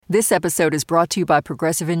This episode is brought to you by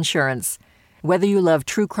Progressive Insurance. Whether you love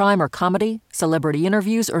true crime or comedy, celebrity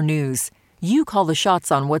interviews or news, you call the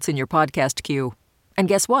shots on what's in your podcast queue. And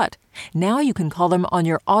guess what? Now you can call them on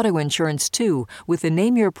your auto insurance too with the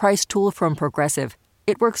Name Your Price tool from Progressive.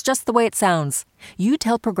 It works just the way it sounds. You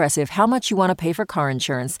tell Progressive how much you want to pay for car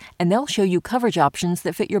insurance, and they'll show you coverage options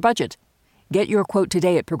that fit your budget. Get your quote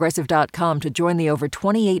today at Progressive.com to join the over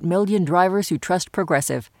 28 million drivers who trust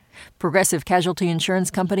Progressive. Progressive Casualty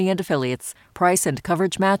Insurance Company and Affiliates. Price and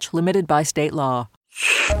coverage match limited by state law.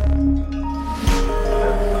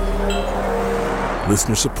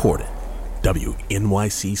 Listener supported.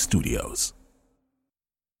 WNYC Studios.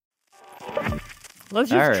 Let's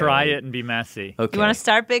just try it and be messy. Okay. You want to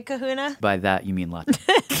start, Big Kahuna? By that, you mean Latte.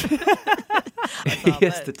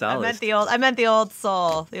 Yes, the tallest. I meant the old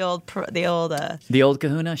soul, the old. The old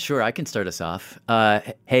Kahuna? Sure, I can start us off.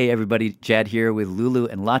 Hey, everybody, Jad here with Lulu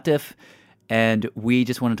and Latif, and we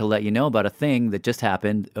just wanted to let you know about a thing that just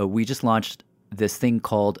happened. We just launched this thing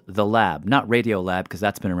called The Lab. Not Radio Lab, because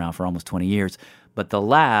that's been around for almost 20 years, but The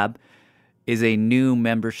Lab is a new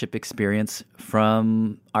membership experience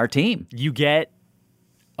from our team. You get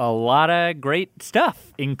a lot of great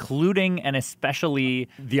stuff, including and especially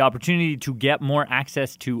the opportunity to get more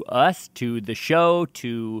access to us, to the show,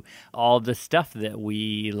 to all the stuff that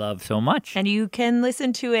we love so much. And you can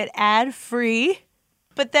listen to it ad-free,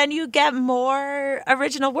 but then you get more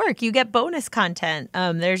original work. You get bonus content.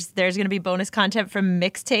 There's going to be bonus content from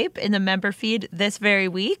Mixtape in the member feed this very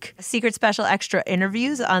week. Secret special extra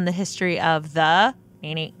interviews on the history of the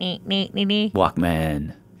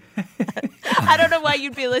Walkman. I don't know why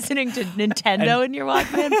you'd be listening to Nintendo in your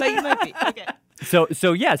Walkman, but you might be. Okay. So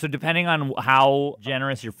depending on how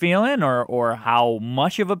generous you're feeling or how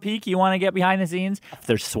much of a peek you want to get behind the scenes,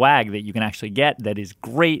 there's swag that you can actually get that is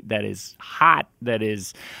great, that is hot, that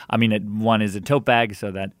is, one is a tote bag,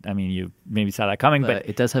 so that, you maybe saw that coming. But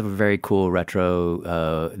it does have a very cool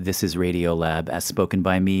retro, This is Radio Lab, as spoken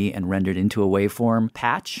by me and rendered into a waveform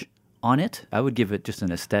patch on it. I would give it just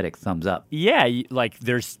an aesthetic thumbs up. Yeah,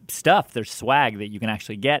 there's swag that you can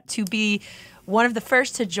actually get. To be one of the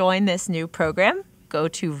first to join this new program, go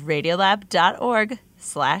to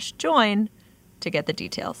radiolab.org/join to get the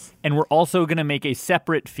details. And we're also going to make a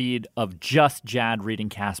separate feed of just Jad reading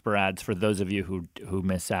Casper ads for those of you who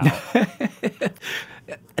miss out.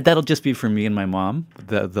 That'll just be for me and my mom.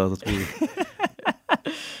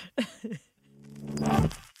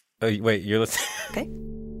 Wait, you're listening? Okay.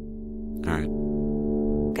 All right.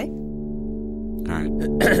 Okay. All right.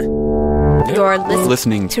 You're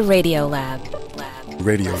listening to Radio Lab.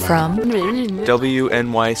 Radio Lab. From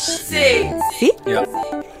WNYC. See? Yep.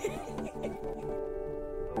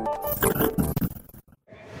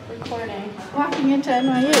 Recording. Walking into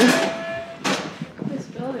NYU. This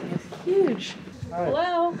building is huge. Right.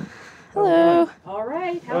 Hello. Hello. All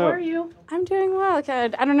right. How are you? I'm doing well.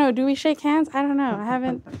 Okay. I don't know. Do we shake hands? I don't know. I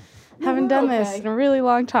haven't done this in a really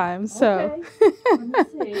long time. So. Okay.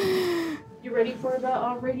 Let me see. You ready for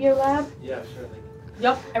the Radio Lab? Yeah, surely.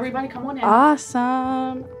 Yep. Everybody, come on in.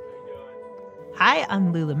 Awesome. Hi,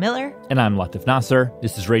 I'm Lula Miller. And I'm Latif Nasser.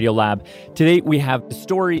 This is Radio Lab. Today we have a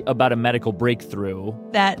story about a medical breakthrough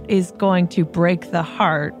that is going to break the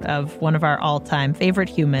heart of one of our all-time favorite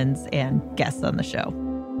humans and guests on the show.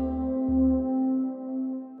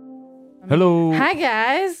 Hello. Hi,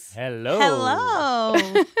 guys. Hello.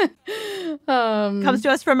 Comes to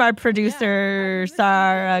us from our producer,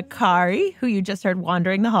 Sarah Kari, who you just heard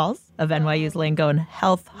wandering the halls of NYU's Langone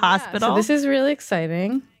Health Hospital. So this is really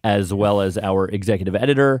exciting. As well as our executive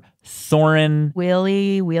editor, Soren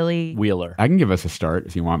Wheeler. I can give us a start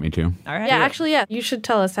if you want me to. All right. Yeah, actually, yeah. You should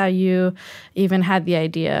tell us how you even had the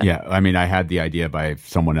idea. Yeah, I had the idea by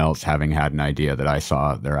someone else having had an idea that I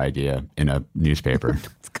saw their idea in a newspaper.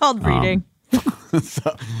 It's called reading. I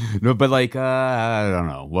don't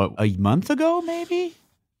know, a month ago maybe?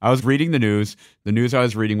 I was reading the news. The news I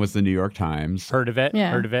was reading was the New York Times. Heard of it?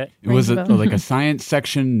 Yeah. Heard of it? It was like a science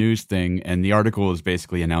section news thing, and the article is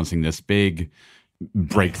basically announcing this big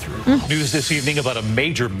breakthrough. News this evening about a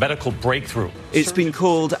major medical breakthrough. It's been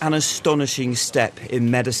called an astonishing step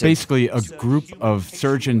in medicine. Basically, a group of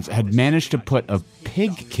surgeons had managed to put a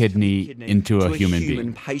pig kidney into a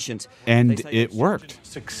human patient. And it worked.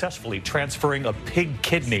 Successfully transferring a pig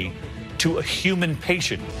kidney to a human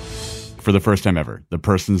patient. For the first time ever, the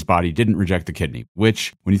person's body didn't reject the kidney,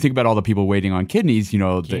 which, when you think about all the people waiting on kidneys,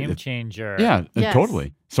 game changer. Yeah, yes.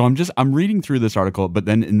 Totally. So I'm reading through this article, but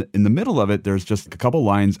then in the middle of it, there's just a couple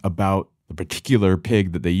lines about the particular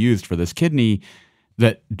pig that they used for this kidney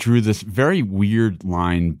that drew this very weird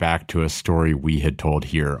line back to a story we had told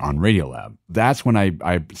here on Radiolab. That's when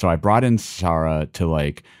I brought in Sarah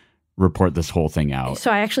to report this whole thing out.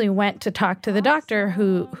 So I actually went to talk to the doctor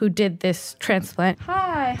who did this transplant.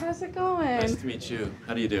 Hi, how's it going? Nice to meet you.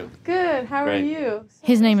 How do you do? Good. How Great. are you?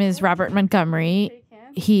 His name is Robert Montgomery.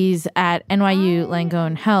 He's at NYU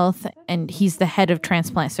Langone Health, and he's the head of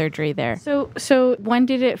transplant surgery there. So when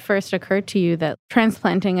did it first occur to you that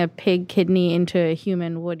transplanting a pig kidney into a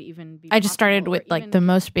human would even be I just started with like the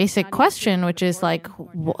most basic question, which is like,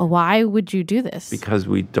 why would you do this? Because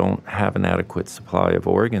we don't have an adequate supply of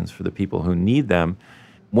organs for the people who need them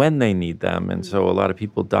when they need them. And so a lot of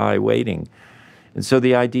people die waiting. And so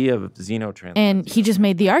the idea of xenotransplantation. And he just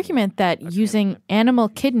made the argument that using animal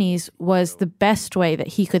kidneys was the best way that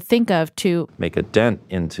he could think of to make a dent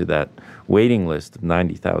into that waiting list of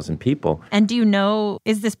 90,000 people. And do you know,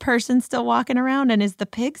 is this person still walking around and is the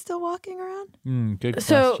pig still walking around? Good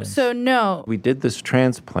question. So no. We did this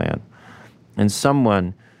transplant, and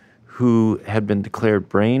someone who had been declared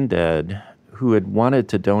brain dead, who had wanted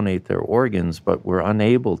to donate their organs but were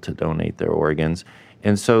unable to donate their organs.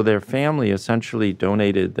 And so their family essentially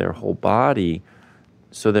donated their whole body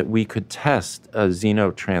so that we could test a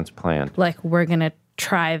xenotransplant. Like, we're going to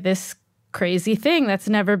try this crazy thing that's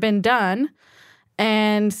never been done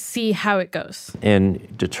and see how it goes.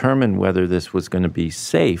 And determine whether this was going to be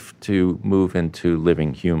safe to move into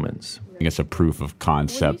living humans. It's a proof of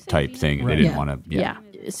concept type thing. They didn't want to. Yeah.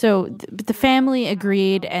 So the family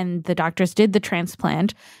agreed, and the doctors did the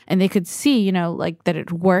transplant, and they could see, you know, like that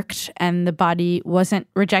it worked, and the body wasn't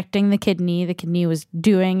rejecting the kidney. The kidney was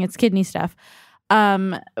doing its kidney stuff.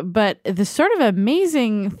 But the sort of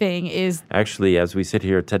amazing thing is, actually, as we sit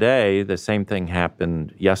here today, the same thing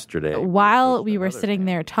happened yesterday. While we were sitting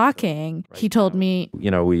there talking, he told me,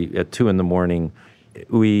 you know, we at 2 a.m,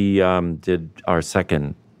 we did our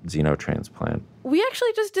second xenotransplant. We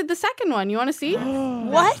actually just did the second one. You want to see?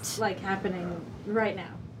 What? Like happening right now.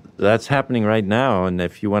 That's happening right now, and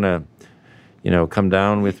if you want to, you know, come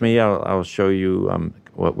down with me, I'll show you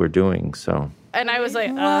what we're doing. So. And I was like,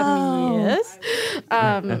 yes.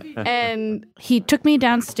 And he took me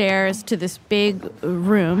downstairs to this big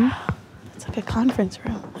room. It's like a conference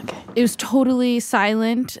room. Okay. It was totally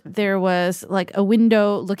silent. There was like a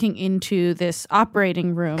window looking into this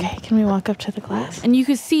operating room. Okay, can we walk up to the glass? And you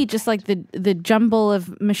could see just like the jumble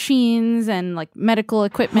of machines and like medical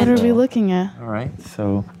equipment. What are we looking at? All right,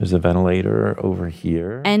 so there's a ventilator over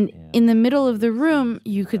here. And in the middle of the room,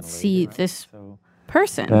 you could see this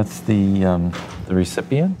person. That's the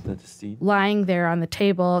recipient, the deceased. Lying there on the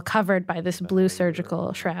table, covered by this blue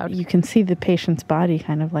surgical shroud. You can see the patient's body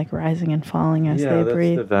kind of like rising and falling as they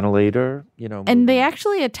breathe. The ventilator, you know. And they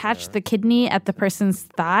actually attached the kidney at the person's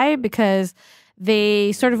thigh because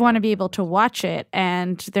they sort of want to be able to watch it,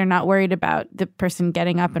 and they're not worried about the person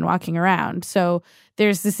getting up and walking around. So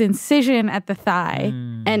there's this incision at the thigh,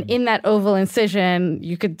 and in that oval incision,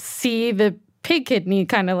 you could see the pig kidney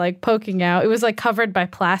kind of like poking out. It was like covered by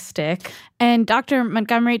plastic. And Dr.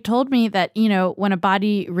 Montgomery told me that, you know, when a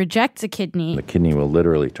body rejects a kidney, the kidney will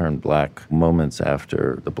literally turn black moments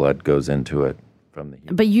after the blood goes into it from the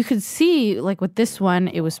human. But you could see, like with this one,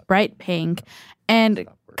 it was bright pink. And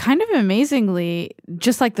kind of amazingly,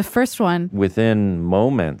 just like the first one, within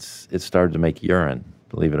moments, it started to make urine,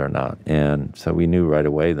 believe it or not. And so we knew right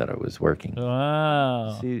away that it was working.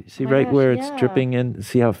 Wow. See right where it's dripping in?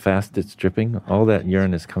 See how fast it's dripping? All that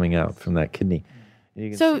urine is coming out from that kidney.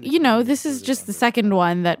 So, you know, this is just the second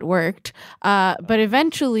one that worked. But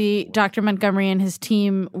eventually, Dr. Montgomery and his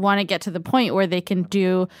team want to get to the point where they can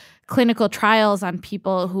do clinical trials on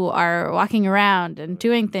people who are walking around and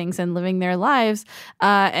doing things and living their lives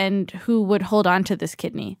and who would hold on to this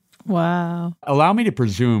kidney. Wow. Allow me to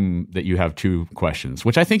presume that you have two questions,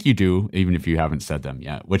 which I think you do, even if you haven't said them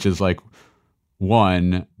yet, which is like,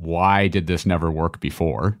 one, why did this never work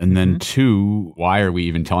before? And then two, why are we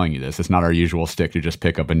even telling you this? It's not our usual stick to just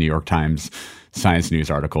pick up a New York Times Science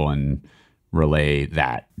News article and relay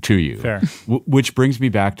that to you. Fair. Which brings me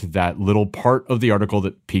back to that little part of the article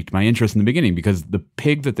that piqued my interest in the beginning, because the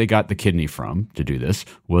pig that they got the kidney from to do this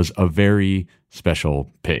was a very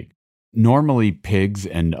special pig. Normally, pigs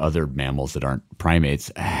and other mammals that aren't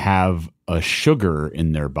primates have a sugar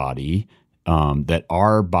in their body that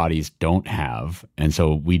our bodies don't have, and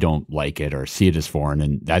so we don't like it or see it as foreign,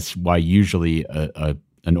 and that's why usually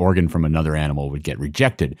an organ from another animal would get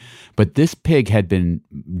rejected. But this pig had been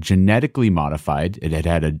genetically modified. It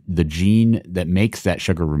had the gene that makes that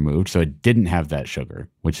sugar removed, so it didn't have that sugar,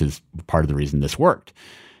 which is part of the reason this worked.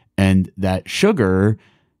 And that sugar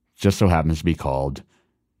just so happens to be called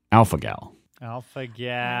alpha-gal.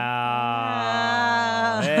 Alpha-gal.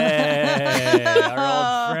 Hey, our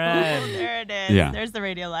old friend. There it is. Yeah. There's the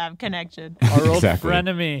Radiolab connection. Our old Exactly.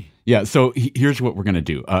 frenemy. Yeah, so here's what we're going to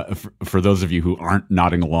do. For those of you who aren't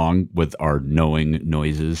nodding along with our knowing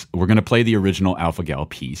noises, we're going to play the original Alpha Gal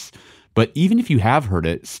piece. But even if you have heard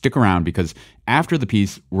it, stick around because after the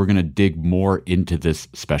piece, we're going to dig more into this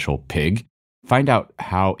special pig, find out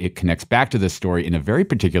how it connects back to this story in a very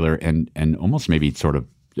particular and almost maybe sort of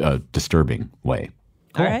disturbing way.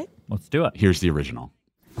 Cool. All right. Let's do it. Here's the original.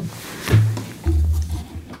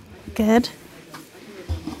 Good.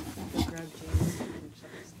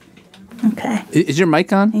 Okay. Is your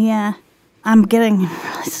mic on? Yeah.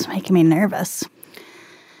 This is making me nervous.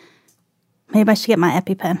 Maybe I should get my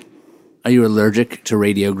EpiPen. Are you allergic to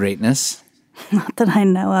radio greatness? Not that I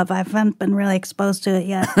know of. I haven't been really exposed to it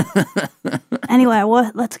yet. Anyway,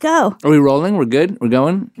 let's go. Are we rolling? We're good? We're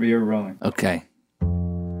going? We are rolling. Okay.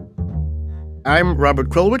 I'm Robert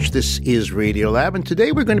Krulwich. This is Radiolab, and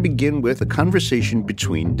today we're going to begin with a conversation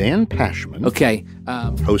between Dan Pashman, okay,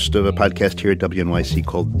 host of a podcast here at WNYC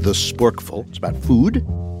called The Sporkful. It's about food,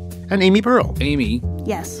 and Amy Burrell. Amy.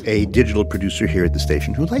 Yes. A digital producer here at the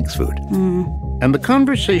station who likes food. And the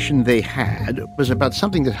conversation they had was about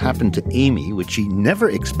something that happened to Amy, which she never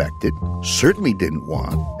expected, certainly didn't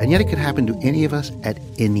want, and yet it could happen to any of us at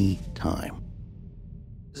any time.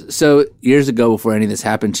 So years ago, before any of this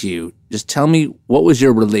happened to you, just tell me, what was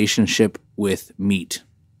your relationship with meat?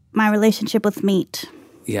 My relationship with meat.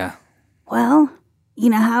 Yeah. Well, you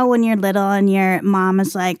know how when you're little and your mom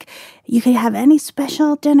is like, you could have any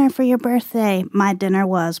special dinner for your birthday. My dinner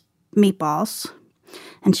was meatballs.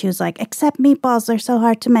 And she was like, except meatballs, they're so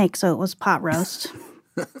hard to make. So it was pot roast.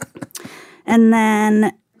 And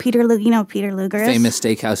then Peter Luger, you know Peter Luger is? Famous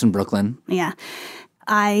steakhouse in Brooklyn. Yeah.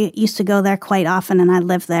 I used to go there quite often, and I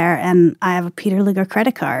live there, and I have a Peter Luger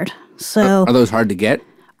credit card. So are those hard to get?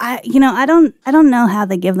 I don't know how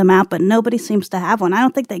they give them out, but nobody seems to have one. I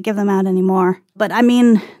don't think they give them out anymore. But I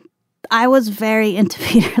mean, I was very into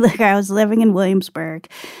Peter Luger. I was living in Williamsburg,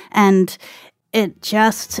 and it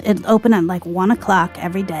opened at like 1 o'clock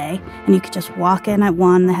every day, and you could just walk in at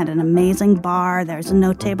 1. They had an amazing bar. There's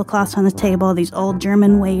no tablecloths on the table. These old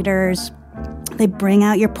German waiters. They bring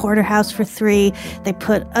out your porterhouse for $3. They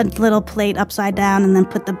put a little plate upside down and then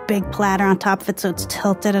put the big platter on top of it so it's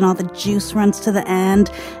tilted and all the juice runs to the end.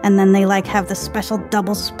 And then they like have this special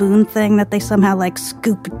double spoon thing that they somehow like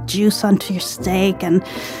scoop juice onto your steak. And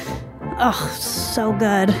oh, so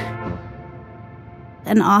good.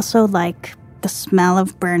 And also like the smell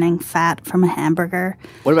of burning fat from a hamburger.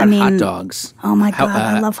 What about hot dogs? Oh my God,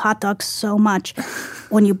 I love hot dogs so much.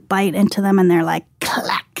 When you bite into them and they're like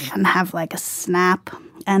clack and have like a snap.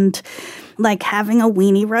 And like having a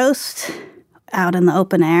weenie roast out in the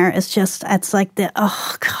open air is just, it's like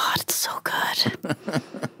oh God, it's so good.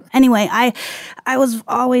 Anyway, I was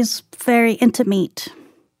always very into meat.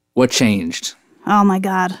 What changed? Oh my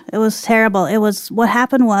God, it was terrible. What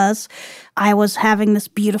happened was I was having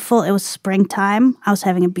it was springtime. I was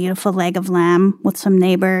having a beautiful leg of lamb with some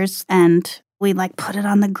neighbors, and we like put it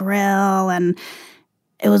on the grill, and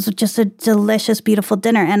it was just a delicious, beautiful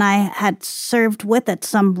dinner. And I had served with it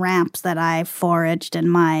some ramps that I foraged in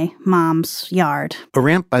my mom's yard. A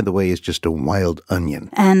ramp, by the way, is just a wild onion.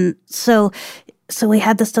 And so we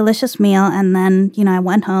had this delicious meal, and then, I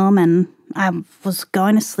went home and I was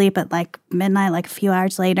going to sleep at like midnight, like a few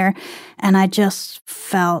hours later, and I just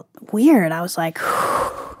felt weird. I was like,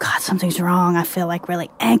 God, something's wrong. I feel like really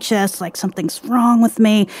anxious, like something's wrong with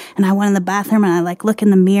me. And I went in the bathroom and I like look in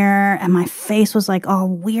the mirror and my face was like all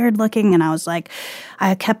weird looking. And I was like,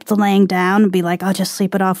 I kept laying down and be like, I'll just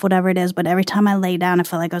sleep it off, whatever it is. But every time I lay down, I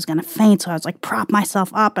felt like I was going to faint. So I was like, prop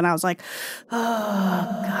myself up and I was like,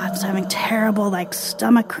 oh God, I was having terrible like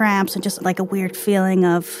stomach cramps and just like a weird feeling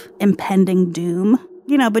of impending doom,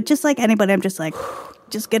 but just like anybody, I'm just like,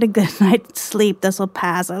 just get a good night's sleep. This will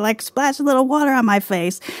pass. I like splash a little water on my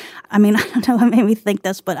face. I mean, I don't know what made me think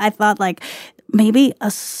this, but I thought like maybe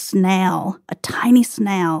a tiny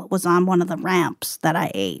snail was on one of the ramps that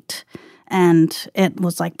I ate. And it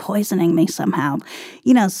was like poisoning me somehow.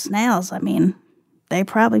 Snails, I mean, they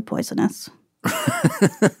probably poisonous.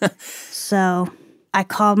 So I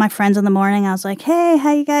called my friends in the morning. I was like, hey,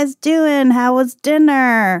 how you guys doing? How was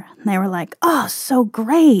dinner? And they were like, oh, so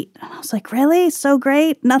great. And I was like, really? So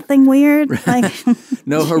great? Nothing weird? Like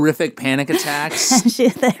no horrific panic attacks?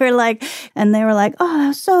 They were like, oh, that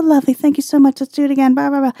was so lovely. Thank you so much. Let's do it again. Blah,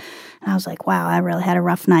 blah, blah. And I was like, wow, I really had a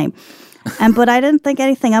rough night. But I didn't think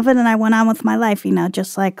anything of it. And I went on with my life,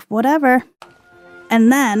 just like whatever. And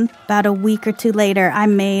then about a week or two later, I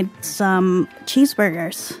made some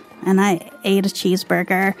cheeseburgers. And I ate a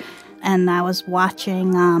cheeseburger, and I was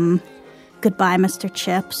watching Goodbye, Mr.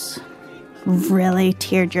 Chips. really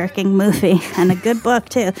tear-jerking movie and a good book,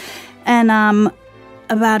 too. And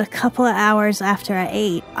about a couple of hours after I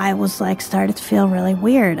ate, I was like, started to feel really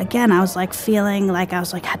weird. Again, I was like feeling like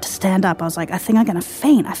had to stand up. I was like, I think I'm going to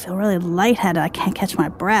faint. I feel really lightheaded. I can't catch my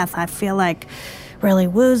breath. I feel like really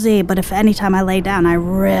woozy, but if anytime I lay down, I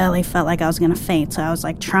really felt like I was going to faint. So I was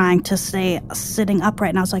like trying to stay sitting upright,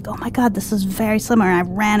 and I was like, oh my God, this is very similar. And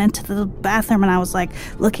I ran into the bathroom, and I was like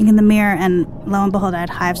looking in the mirror, and lo and behold, I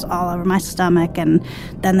had hives all over my stomach, and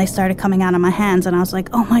then they started coming out of my hands, and I was like,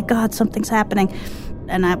 oh my God, something's happening.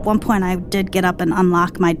 And at one point, I did get up and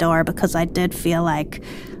unlock my door because I did feel like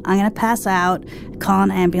I'm going to pass out, call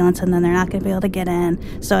an ambulance, and then they're not going to be able to get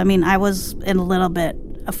in. So, I mean, I was a little bit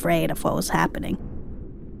afraid of what was happening.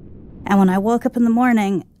 And when I woke up in the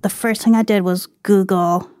morning, the first thing I did was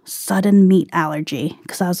Google sudden meat allergy,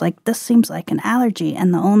 because I was like, this seems like an allergy.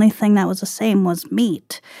 And the only thing that was the same was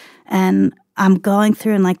meat. And I'm going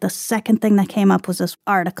through, and like the second thing that came up was this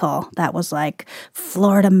article that was like,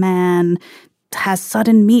 Florida man has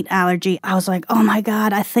sudden meat allergy. I was like, oh my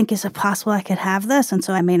God, I think, is it possible I could have this? And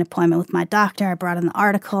so I made an appointment with my doctor. I brought in the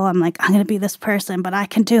article. I'm like, I'm going to be this person, but I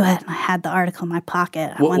can do it. And I had the article in my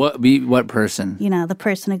pocket. What person? You know, the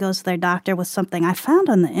person who goes to their doctor with something I found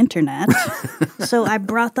on the internet. So I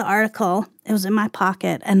brought the article. It was in my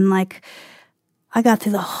pocket. And like, I got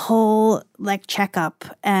through the whole like checkup,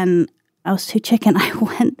 and I was too chicken.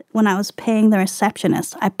 When I was paying the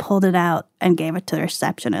receptionist, I pulled it out and gave it to the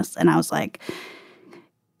receptionist. And I was like,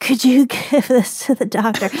 could you give this to the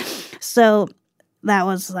doctor? So that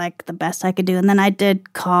was like the best I could do. And then I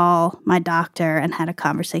did call my doctor and had a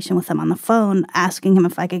conversation with him on the phone, asking him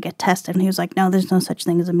if I could get tested. And he was like, no, there's no such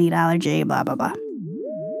thing as a meat allergy, blah, blah, blah.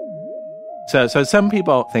 So some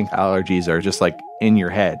people think allergies are just like in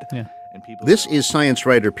your head. Yeah. This is science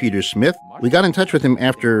writer Peter Smith. We got in touch with him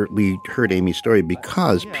after we heard Amy's story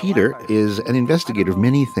because Peter is an investigator of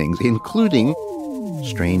many things, including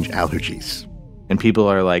strange allergies. And people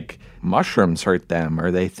are like, mushrooms hurt them,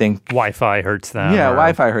 or they think Wi-Fi hurts them. Yeah,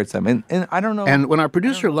 Wi-Fi hurts them. And I don't know. And when our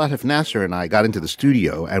producer Latif Nasser and I got into the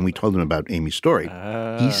studio and we told him about Amy's story,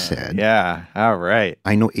 he said, yeah, all right,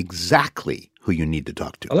 I know exactly who you need to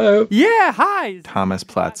talk to. Hello. Yeah, hi. Thomas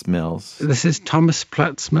Platts Mills. This is Thomas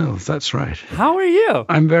Platts Mills. That's right. How are you?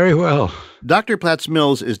 I'm very well. Dr. Platts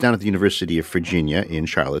Mills is down at the University of Virginia in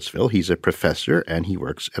Charlottesville. He's a professor, and he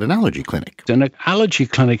works at an allergy clinic. In an allergy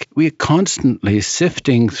clinic, we're constantly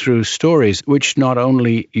sifting through stories which not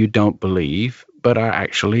only you don't believe, but are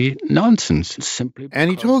actually nonsense. And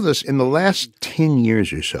he told us in the last 10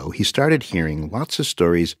 years or so, he started hearing lots of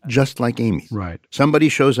stories just like Amy's. Right. Somebody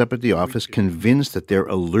shows up at the office convinced that they're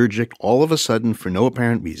allergic all of a sudden for no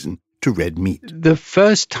apparent reason to red meat. The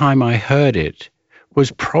first time I heard it was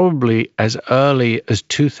probably as early as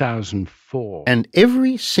 2004. And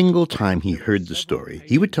every single time he heard the story,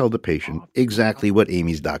 he would tell the patient exactly what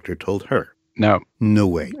Amy's doctor told her. No. No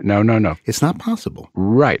way. No. It's not possible.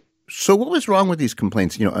 Right. So what was wrong with these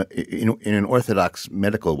complaints, in an orthodox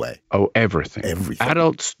medical way? Oh, everything. Everything.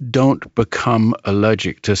 Adults don't become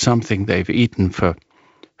allergic to something they've eaten for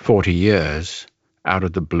 40 years out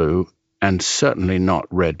of the blue, and certainly not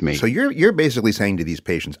red meat. So you're basically saying to these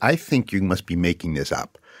patients, I think you must be making this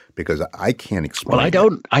up because I can't explain.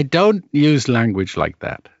 Well, I don't use language like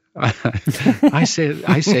that. I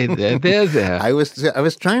say they're there. I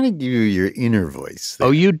was trying to give you your inner voice.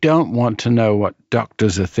 Oh, you don't want to know what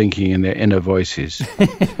doctors are thinking in their inner voices.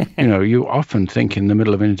 You often think in the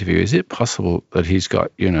middle of an interview, is it possible that he's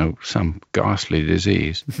got, some ghastly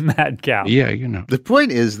disease? Mad cow. Yeah, The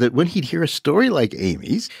point is that when he'd hear a story like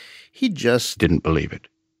Amy's, he just didn't believe it.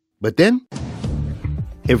 But then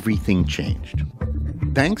everything changed.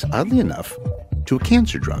 Thanks, oddly enough, to a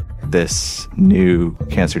cancer drug. This new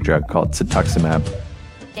cancer drug called cetuximab.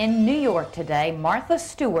 In New York today, Martha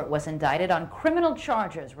Stewart was indicted on criminal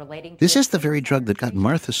charges relating to... This is the very drug that got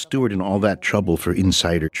Martha Stewart in all that trouble for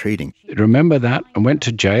insider trading. Remember that? I went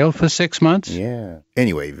to jail for 6 months? Yeah.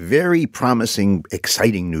 Anyway, very promising,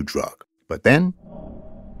 exciting new drug. But then...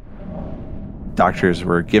 doctors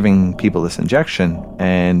were giving people this injection,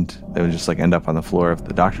 and they would just end up on the floor of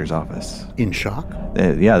the doctor's office. In shock? They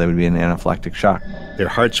would be in anaphylactic shock. Their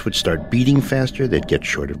hearts would start beating faster, they'd get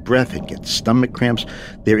short of breath, they'd get stomach cramps.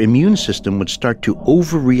 Their immune system would start to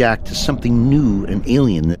overreact to something new and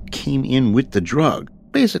alien that came in with the drug.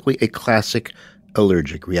 Basically a classic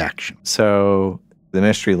allergic reaction. So the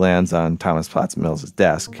mystery lands on Thomas Platts Mills'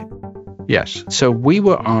 desk. Yes. So we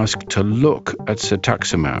were asked to look at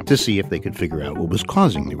cetuximab to see if they could figure out what was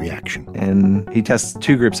causing the reaction. And he tests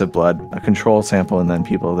 2 groups of blood, a control sample and then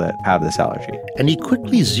people that have this allergy. And he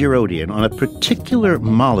quickly zeroed in on a particular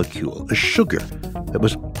molecule, a sugar, that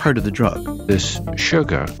was part of the drug. This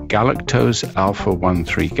sugar, galactose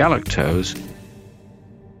alpha-1,3 galactose,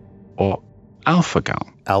 or alpha-gal.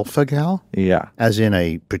 Alpha-gal? Yeah. As in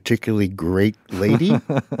a particularly great lady?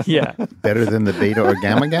 Yeah. Better than the beta or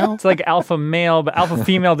gamma gal? It's like alpha male, but alpha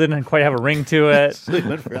female didn't quite have a ring to it. So they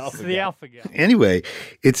went for It's the alpha gal. Anyway,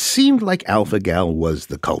 it seemed like alpha-gal was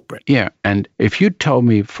the culprit. Yeah, and if you'd told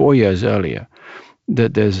me 4 years earlier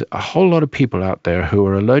that there's a whole lot of people out there who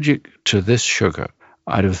are allergic to this sugar,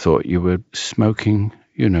 I'd have thought you were smoking,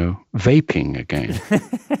 vaping again.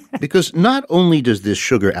 Because not only does this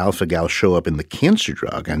sugar alpha-gal show up in the cancer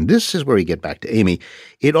drug, and this is where we get back to Amy,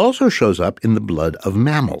 it also shows up in the blood of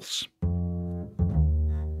mammals.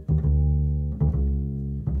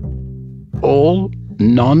 All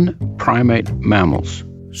non-primate mammals.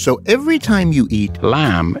 So every time you eat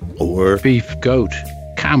lamb or beef, goat,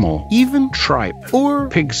 camel, even tripe, or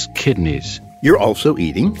pig's kidneys, you're also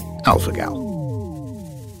eating alpha-gal.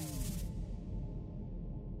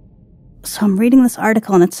 So I'm reading this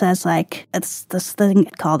article and it says it's this thing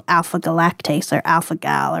called alpha-galactase or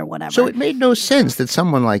alpha-gal or whatever. So it made no sense that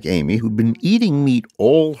someone like Amy, who'd been eating meat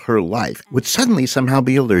all her life, would suddenly somehow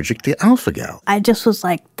be allergic to alpha-gal. I just was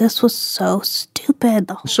like, this was so stupid.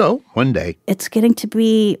 So one day, it's getting to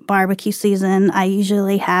be barbecue season. I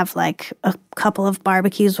usually have a couple of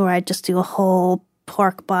barbecues where I just do a whole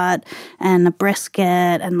pork butt and a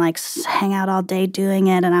brisket and hang out all day doing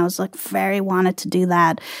it. And I was very wanted to do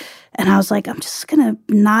that. And I was like, I'm just going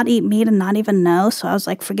to not eat meat and not even know. So I was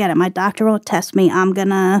like, forget it. My doctor won't test me. I'm going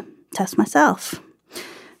to test myself.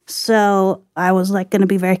 So I was going to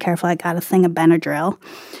be very careful. I got a thing of Benadryl.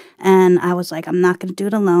 And I was like, I'm not going to do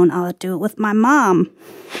it alone. I'll do it with my mom.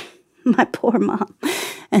 My poor mom.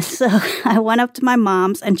 And so I went up to my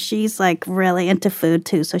mom's, and she's really into food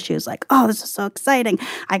too. So she was like, oh, this is so exciting.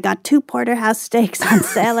 I got 2 porterhouse steaks on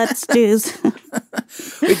sale at Stu's.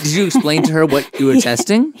 Wait, did you explain to her what you were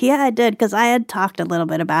testing? Yeah, I did, because I had talked a little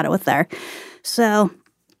bit about it with her. So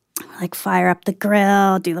fire up the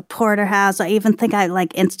grill, do the porterhouse. I even think I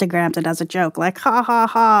Instagrammed it as a joke, ha, ha,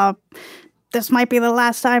 ha. This might be the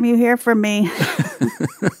last time you hear from me.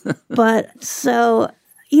 But so...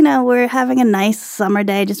 we're having a nice summer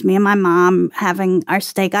day, just me and my mom having our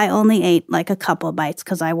steak. I only ate a couple bites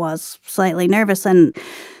because I was slightly nervous. And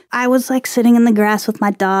I was sitting in the grass with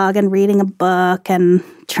my dog and reading a book and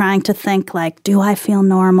trying to think do I feel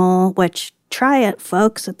normal? Which, try it,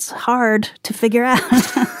 folks. It's hard to figure out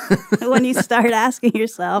when you start asking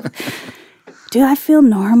yourself, do I feel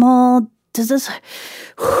normal? Does this,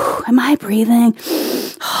 am I breathing?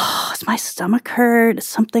 Does my stomach hurt? Is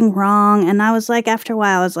something wrong? And I was after a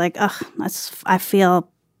while, I was I feel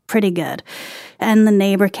pretty good. And the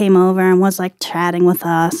neighbor came over and was chatting with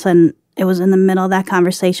us. And it was in the middle of that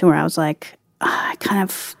conversation where I was I kind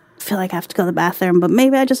of feel like I have to go to the bathroom, but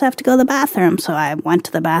maybe I just have to go to the bathroom. So I went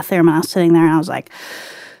to the bathroom and I was sitting there and I was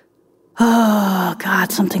oh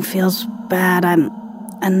God, something feels bad.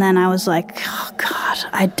 And then I was oh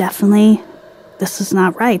God, this is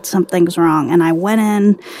not right. Something's wrong. And I went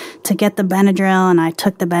in to get the Benadryl, and I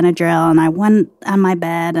took the Benadryl, and I went on my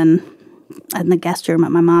bed and in the guest room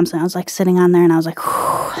at my mom's, and I was sitting on there, and I was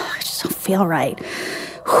I just don't feel right.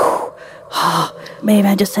 Maybe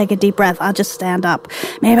I just take a deep breath. I'll just stand up.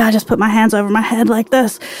 Maybe I'll just put my hands over my head like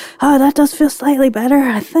this. Oh, that does feel slightly better,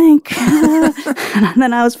 I think. And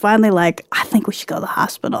then I was finally I think we should go to the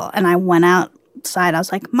hospital. And I went outside. I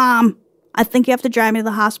was Mom, I think you have to drive me to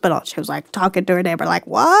the hospital. She was talking to her neighbor,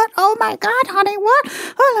 what? Oh my God, honey,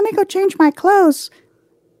 what? Oh, let me go change my clothes.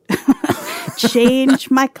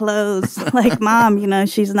 Change my clothes. Mom,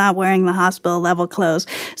 she's not wearing the hospital level clothes.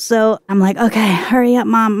 So I'm okay, hurry up,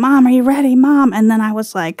 Mom. Mom, are you ready, Mom? And then I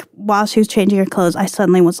was while she was changing her clothes, I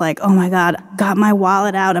suddenly was oh my God, got my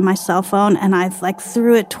wallet out and my cell phone, and I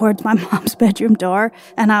threw it towards my mom's bedroom door.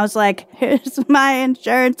 And I was here's my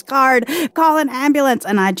insurance card. Call an ambulance.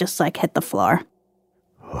 And I just hit the floor.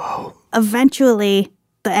 Whoa. Eventually,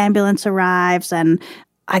 the ambulance arrives, and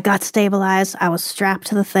I got stabilized. I was strapped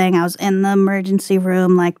to the thing. I was in the emergency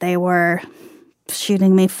room they were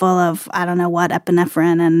shooting me full of, I don't know what,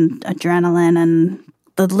 epinephrine and adrenaline. And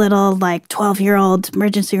the little 12-year-old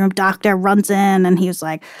emergency room doctor runs in, and he was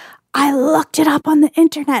I looked it up on the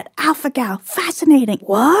internet. Alpha-gal. Fascinating.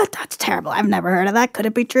 What? That's terrible. I've never heard of that. Could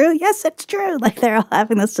it be true? Yes, it's true. They're all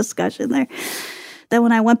having this discussion there. Then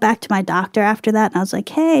when I went back to my doctor after that, and I was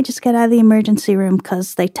hey, just get out of the emergency room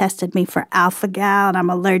because they tested me for alpha-gal and I'm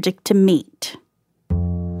allergic to meat.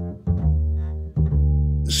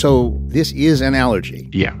 So this is an allergy.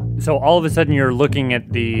 Yeah. So all of a sudden you're looking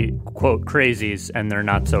at the, quote, crazies, and they're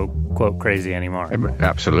not so, quote, crazy anymore.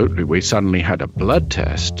 Absolutely. We suddenly had a blood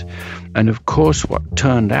test. And of course, what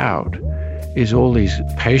turned out is all these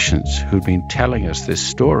patients who'd been telling us this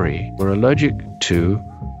story were allergic to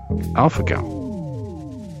alpha-gal.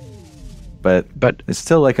 But it's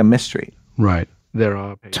still like a mystery. Right. There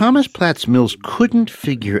are Thomas Platts Mills couldn't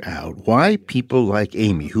figure out why people like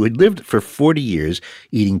Amy, who had lived for 40 years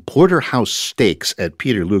eating porterhouse steaks at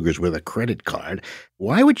Peter Luger's with a credit card,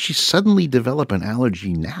 why would she suddenly develop an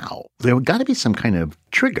allergy now? There got to be some kind of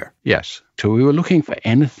trigger. Yes. So we were looking for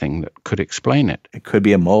anything that could explain it. It could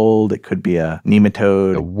be a mold. It could be a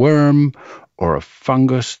nematode. A worm or a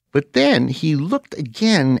fungus. But then he looked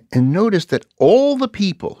again and noticed that all the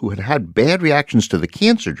people who had had bad reactions to the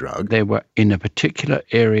cancer drug, they were in a particular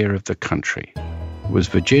area of the country. It was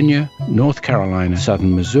Virginia, North Carolina,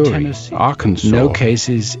 Southern Missouri, Tennessee, Arkansas. No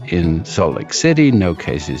cases in Salt Lake City, no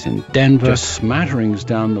cases in Denver, just smatterings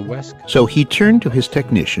down the west. So he turned to his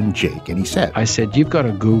technician, Jake, and he said, I said, you've got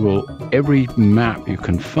to Google every map you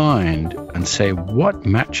can find and say what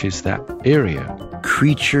matches that area.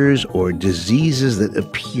 Creatures or diseases that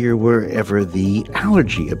appear wherever the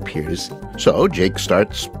allergy appears. So Jake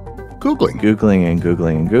starts Googling.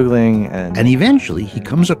 And eventually he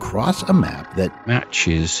comes across a map that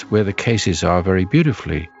matches where the cases are very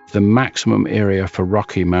beautifully. The maximum area for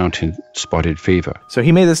Rocky Mountain spotted fever. So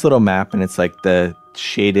he made this little map, and it's like the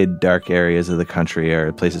shaded dark areas of the country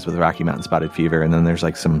are places with Rocky Mountain spotted fever. And then there's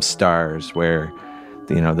like some stars where,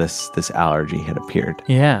 you know, this allergy had appeared.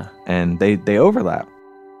 Yeah. And they overlap.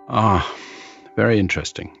 Ah, very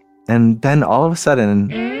interesting. And then all of a sudden,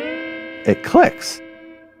 it clicks.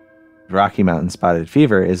 Rocky Mountain spotted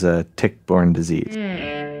fever is a tick-borne disease.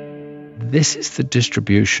 This is the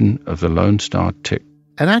distribution of the Lone Star tick.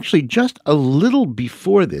 And actually, just a little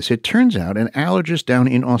before this, it turns out an allergist down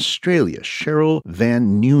in Australia, Cheryl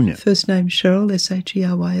Van Noonen. First name Cheryl,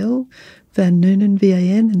 Sheryl, Van Noonen,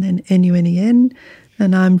 V-A-N, and then N-U-N-E-N.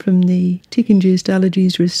 And I'm from the Tick-Induced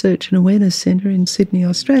Allergies Research and Awareness Centre in Sydney,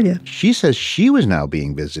 Australia. She says she was now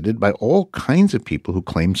being visited by all kinds of people who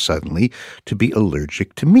claimed suddenly to be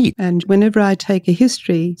allergic to meat. And whenever I take a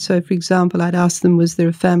history, so for example, I'd ask them, was there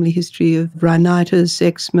a family history of rhinitis,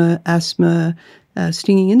 eczema, asthma,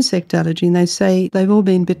 stinging insect allergy? And they say they've all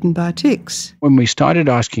been bitten by ticks. When we started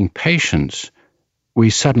asking patients, we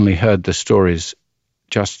suddenly heard the stories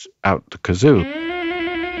just out the kazoo.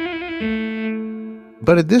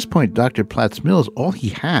 But at this point, Dr. Platts Mills, all he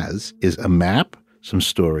has is a map, some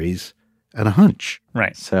stories, and a hunch.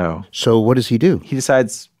 Right. So what does he do? He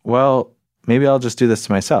decides, well, maybe I'll just do this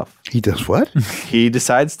to myself. He does what? He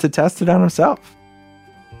decides to test it on himself.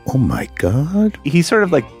 Oh, my God. He sort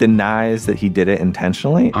of like denies that he did it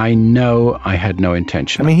intentionally. I know I had no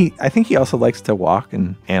intention. I mean, I think he also likes to walk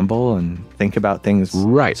and amble and think about things.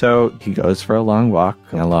 Right. So he goes for a long walk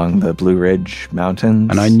along the Blue Ridge Mountains.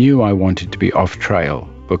 And I knew I wanted to be off trail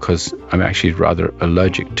because I'm actually rather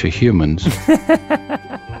allergic to humans.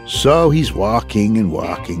 So he's walking and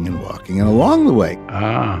walking and walking, and along the way,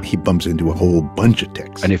 he bumps into a whole bunch of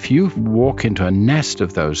ticks. And if you walk into a nest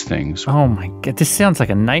of those things... Oh my God, this sounds like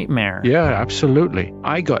a nightmare. Yeah, absolutely.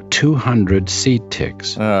 I got 200 seed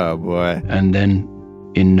ticks. Oh, boy. And then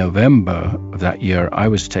in November of that year, I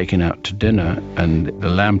was taken out to dinner, and the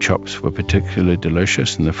lamb chops were particularly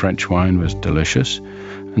delicious, and the French wine was delicious.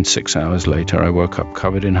 And 6 hours later, I woke up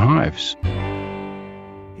covered in hives.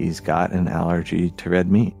 He's got an allergy to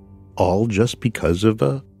red meat. All just because of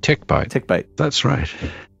a tick bite. Tick bite. That's right.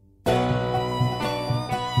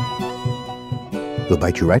 We'll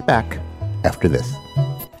bite you right back after this.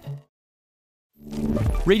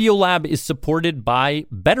 Radiolab is supported by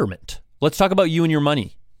Betterment. Let's talk about you and your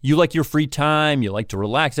money. You like your free time, you like to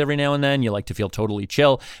relax every now and then, you like to feel totally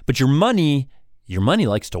chill, but your money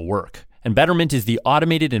likes to work. And Betterment is the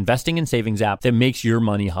automated investing and savings app that makes your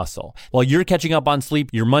money hustle. While you're catching up on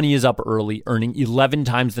sleep, your money is up early, earning 11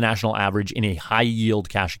 times the national average in a high-yield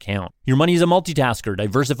cash account. Your money is a multitasker,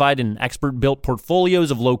 diversified in expert-built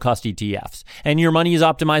portfolios of low-cost ETFs. And your money is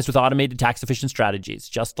optimized with automated tax-efficient strategies,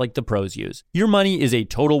 just like the pros use. Your money is a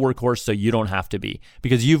total workhorse, so you don't have to be,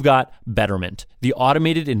 because you've got Betterment, the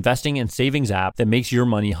automated investing and savings app that makes your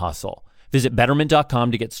money hustle. Visit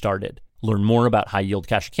Betterment.com to get started. Learn more about high-yield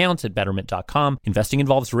cash accounts at Betterment.com. Investing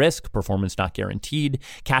involves risk, performance not guaranteed.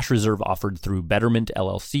 Cash reserve offered through Betterment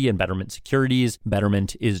LLC and Betterment Securities.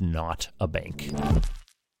 Betterment is not a bank.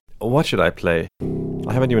 What should I play?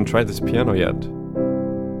 I haven't even tried this piano yet.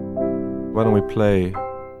 Why don't we play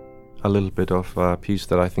a little bit of a piece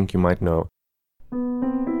that I think you might know?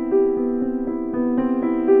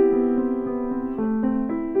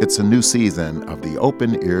 It's a new season of the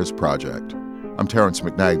Open Ears Project. I'm Terrence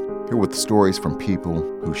McKnight, here with stories from people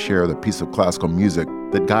who share the piece of classical music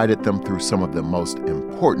that guided them through some of the most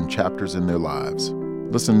important chapters in their lives.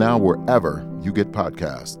 Listen now wherever you get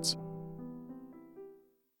podcasts.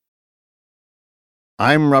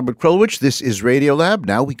 I'm Robert Krulwich. This is Radiolab.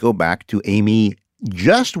 Now we go back to Amy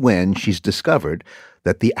just when she's discovered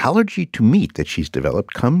that the allergy to meat that she's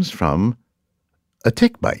developed comes from a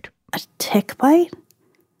tick bite. A tick bite?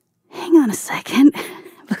 Hang on a second.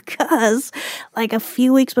 Because, like, a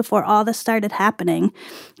few weeks before all this started happening,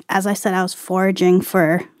 as I said, I was foraging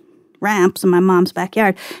for ramps in my mom's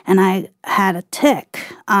backyard, and I had a tick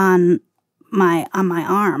on my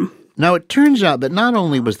arm. Now, it turns out that not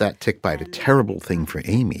only was that tick bite a terrible thing for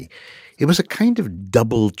Amy, it was a kind of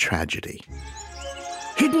double tragedy.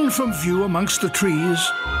 Hidden from view amongst the trees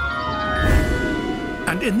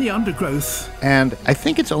and in the undergrowth, And I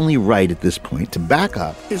think it's only right at this point to back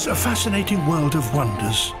up is a fascinating world of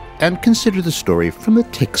wonders. and consider the story from the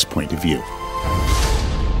tick's point of view.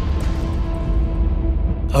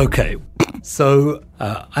 Okay, so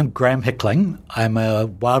I'm Graham Hickling. I'm a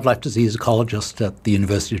wildlife disease ecologist at the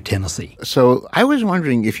University of Tennessee. So I was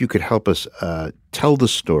wondering if you could help us tell the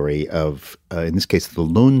story of, in this case, the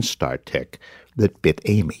Lone Star tick that bit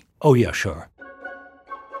Amy. Oh, yeah, sure.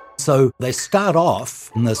 So they start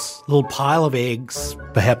off in this little pile of eggs,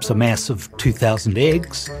 perhaps a mass of 2,000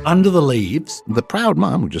 eggs, under the leaves. The proud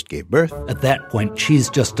mom who just gave birth. At that point, she's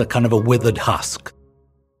just a kind of a withered husk.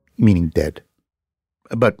 Meaning dead.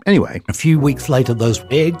 But anyway. A few weeks later, those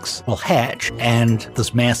eggs will hatch, and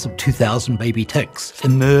this mass of 2,000 baby ticks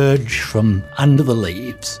emerge from under the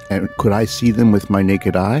leaves. And could I see them with my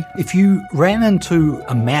naked eye? If you ran into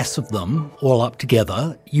a mass of them all up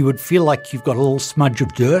together, you would feel like you've got a little smudge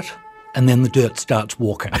of dirt, and then the dirt starts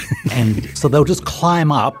walking. And so they'll just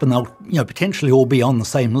climb up, and they'll, potentially all be on the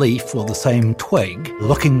same leaf or the same twig,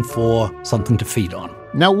 looking for something to feed on.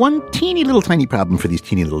 Now, one teeny little tiny problem for these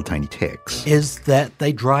teeny little tiny ticks is that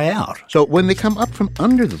they dry out. So when they come up from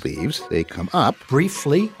under the leaves, they come up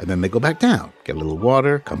briefly, and then they go back down. Get a little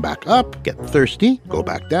water, come back up, get thirsty, go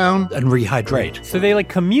back down. And rehydrate. So they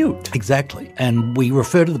commute. Exactly. And we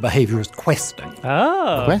refer to the behavior as questing.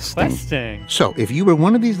 Oh, questing. So if you were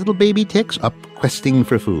one of these little baby ticks up questing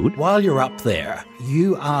for food. While you're up there,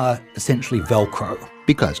 you are essentially Velcro.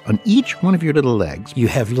 Because on each one of your little legs, you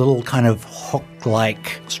have little kind of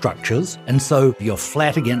hook-like structures. And so you're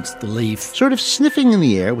flat against the leaf. Sort of sniffing in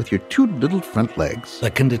the air with your two little front legs.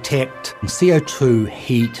 That can detect CO2,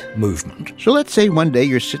 heat, movement. So let's say one day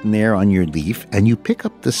you're sitting there on your leaf and you pick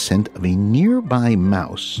up the scent of a nearby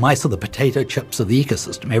mouse. Mice are the potato chips of the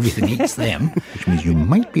ecosystem. Everything eats them. Which means you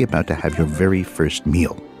might be about to have your very first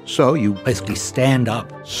meal. So you basically stand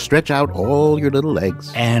up, stretch out all your little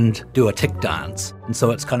legs, and do a tick dance. And so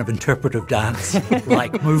it's kind of interpretive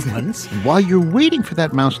dance-like movements. While you're waiting for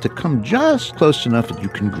that mouse to come just close enough that you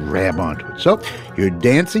can grab onto it. So you're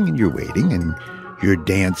dancing and you're waiting, and you're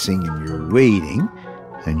dancing and you're waiting,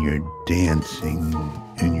 and you're dancing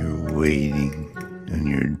and you're waiting, and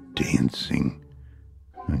you're dancing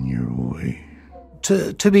and you're waiting.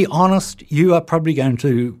 To be honest, you are probably going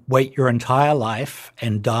to wait your entire life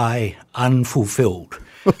and die unfulfilled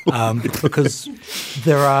because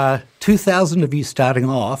there are 2,000 of you starting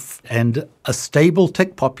off and a stable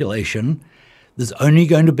tick population. There's only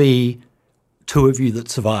going to be 2 of you that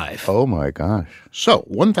survive. Oh, my gosh. So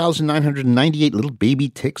 1,998 little baby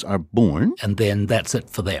ticks are born. And then that's it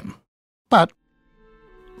for them. But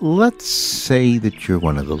let's say that you're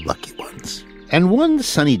one of the lucky ones. And one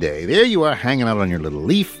sunny day, there you are hanging out on your little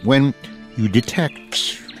leaf when you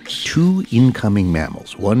detect 2 incoming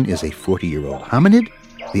mammals. One is a 40-year-old hominid,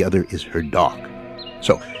 the other is her dog.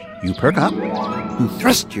 So you perk up, you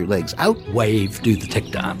thrust your legs out, wave, do the tick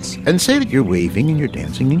dance, and say that you're waving and you're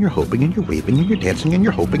dancing and you're hoping and you're waving and you're dancing and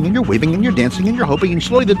you're hoping and you're waving and you're dancing and you're hoping, and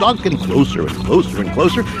slowly the dog's getting closer and closer and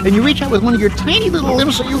closer, and you reach out with one of your tiny little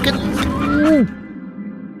limbs so you can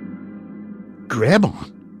grab on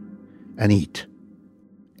and eat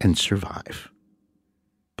and survive.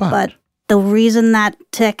 But the reason that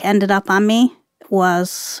tick ended up on me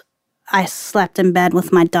was I slept in bed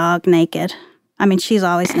with my dog naked. I mean, she's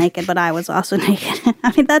always naked, but I was also naked.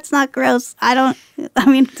 I mean, that's not gross.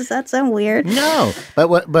 Does that sound weird? No.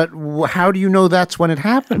 But how do you know that's when it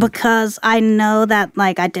happened? Because I know that,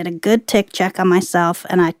 I did a good tick check on myself,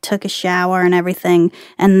 and I took a shower and everything,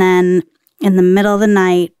 and then in the middle of the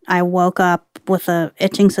night, I woke up with a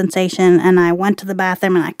itching sensation, and I went to the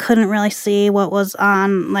bathroom, and I couldn't really see what was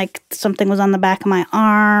on, like something was on the back of my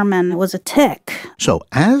arm, and it was a tick. So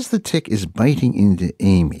as the tick is biting into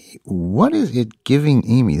Amy, what is it giving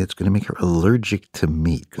Amy that's going to make her allergic to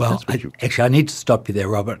meat? Well, actually, I need to stop you there,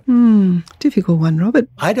 Robert. Difficult one, Robert.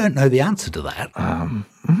 I don't know the answer to that.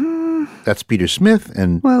 That's Peter Smith,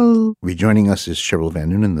 and rejoining us is Cheryl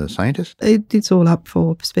Van Noonen, the scientist. It's all up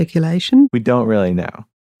for speculation. We don't really know,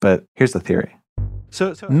 but here's the theory.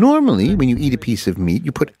 So normally, when you eat a piece of meat,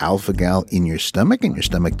 you put alpha-gal in your stomach, and your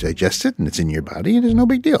stomach digests it, and it's in your body, and it's no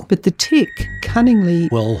big deal. But the tick cunningly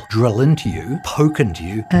will drill into you, poke into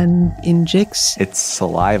you, and injects its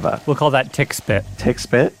saliva. We'll call that tick spit. Tick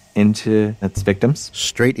spit into its victims.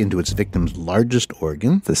 Straight into its victim's largest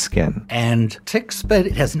organ, the skin. And tick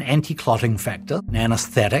spit has an anti-clotting factor, an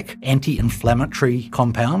anesthetic, anti-inflammatory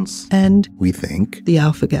compounds. And we think the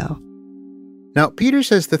alpha-gal. Now, Peter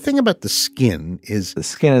says the thing about the skin is... The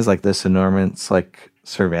skin is like this enormous,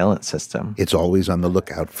 surveillance system. It's always on the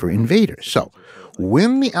lookout for invaders. So,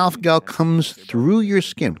 when the alpha-gal comes through your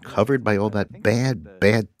skin, covered by all that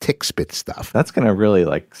bad tick spit stuff... That's going to really,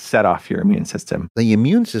 set off your immune system. The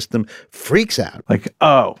immune system freaks out. And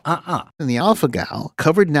the alpha-gal,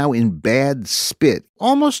 covered now in bad spit,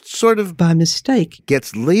 almost sort of... by mistake.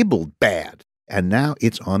 Gets labeled bad. And now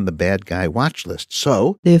it's on the bad guy watch list.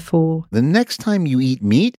 So, therefore, the next time you eat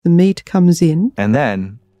meat, the meat comes in. And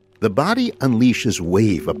then the body unleashes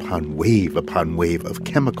wave upon wave upon wave of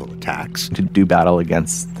chemical attacks to do battle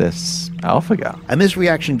against this alpha-gal. And this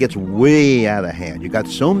reaction gets way out of hand. You got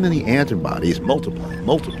so many antibodies multiplying,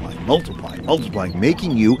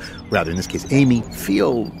 making you, rather in this case, Amy,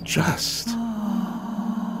 feel just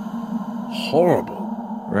horrible.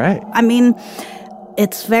 Right. I mean,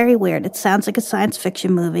 it's very weird. It sounds like a science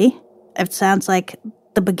fiction movie. It sounds like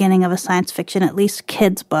the beginning of a science fiction, at least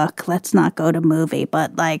kids' book. Let's not go to movie,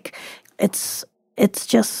 but it's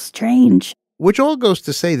just strange. Which all goes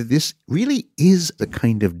to say that this really is a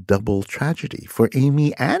kind of double tragedy for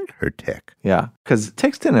Amy and her tick. Yeah, because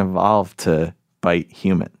ticks didn't evolve to bite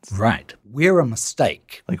humans. Right. We're a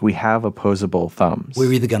mistake. We have opposable thumbs.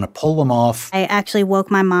 We're either going to pull them off. I actually woke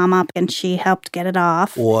my mom up and she helped get it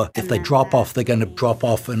off. Or if they drop off, they're going to drop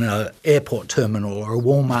off in an airport terminal or a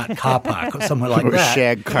Walmart car park or somewhere like that. Or a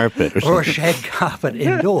shag carpet. Or a shag carpet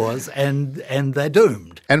indoors, and they're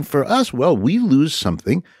doomed. And for us, we lose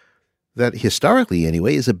something that historically,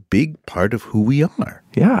 anyway, is a big part of who we are.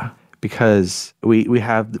 Yeah. Because we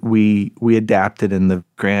adapted in the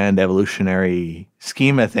grand evolutionary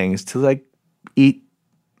scheme of things to eat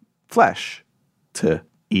flesh, to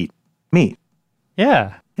eat meat.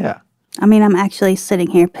 Yeah. Yeah. I mean, I'm actually sitting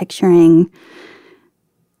here picturing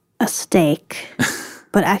a steak,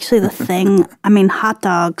 but actually the thing, hot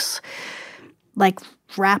dogs,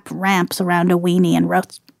 wrap ramps around a weenie and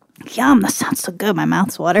roast. Yum, that sounds so good. My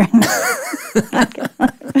mouth's watering.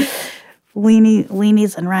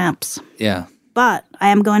 Weenies and ramps. Yeah. But I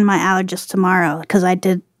am going to my allergist tomorrow because I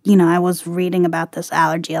did, I was reading about this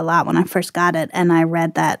allergy a lot when I first got it. And I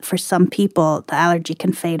read that for some people, the allergy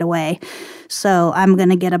can fade away. So I'm going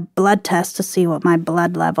to get a blood test to see what my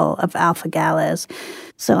blood level of alpha-gal is.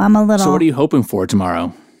 So I'm a little... So what are you hoping for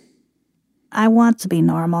tomorrow? I want to be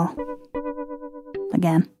normal.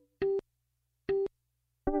 Again.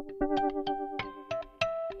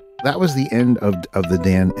 That was the end of the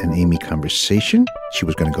Dan and Amy conversation. She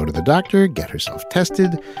was going to go to the doctor, get herself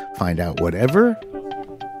tested, find out whatever.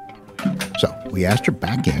 So we asked her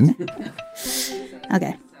back in.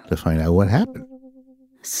 Okay. To find out what happened.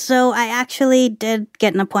 So I actually did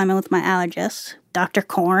get an appointment with my allergist, Dr.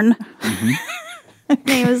 Korn. Mm-hmm. Her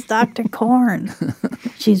name is Dr. Korn.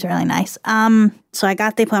 She's really nice. So I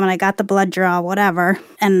got the appointment, I got the blood draw, whatever.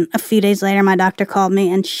 And a few days later, my doctor called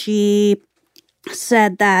me and she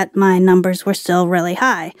said that my numbers were still really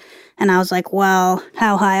high. And I was like, well,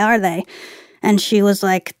 how high are they? And she was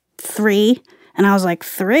like, 3. And I was like,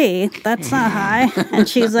 3? That's not high. And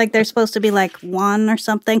she was like, they're supposed to be 1 or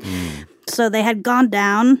something. So they had gone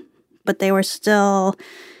down, but they were still,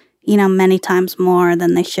 many times more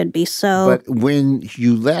than they should be. So, but when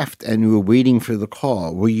you left and you were waiting for the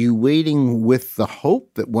call, were you waiting with the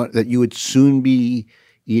hope that you would soon be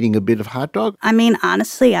eating a bit of hot dog?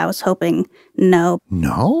 Honestly, I was hoping no.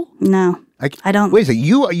 No? No. I don't. Wait a second.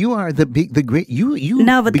 You are the great. You.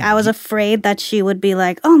 No, but I was afraid that she would be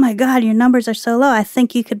like, "Oh my God, your numbers are so low. I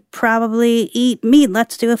think you could probably eat meat.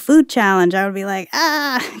 Let's do a food challenge." I would be like,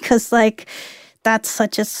 because that's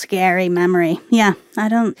such a scary memory. Yeah, I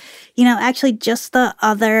don't. Actually, just the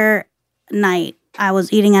other night, I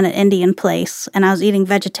was eating at an Indian place and I was eating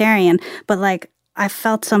vegetarian, but I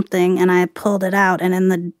felt something and I pulled it out, and in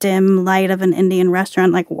the dim light of an Indian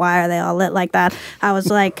restaurant, like, why are they all lit like that? I was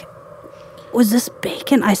like, was this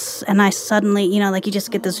bacon? I suddenly, like you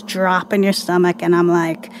just get this drop in your stomach, and I'm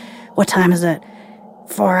like, what time is it?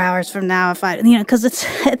 4 hours from now, because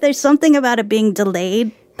there's something about it being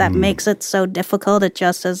delayed that makes it so difficult. It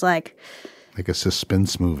just is like a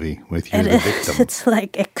suspense movie with you, the victim. It's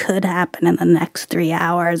like it could happen in the next 3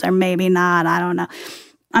 hours, or maybe not. I don't know.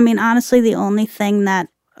 I mean, honestly, the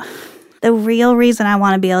real reason I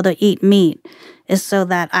want to be able to eat meat is so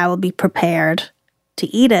that I will be prepared to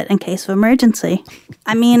eat it in case of emergency.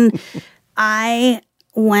 I mean, I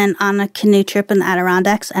went on a canoe trip in the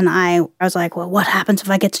Adirondacks, and I was like, well, what happens if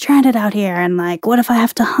I get stranded out here? And like, what if I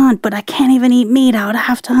have to hunt, but I can't even eat meat? I would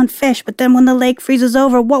have to hunt fish. But then when the lake freezes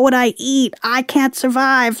over, what would I eat? I can't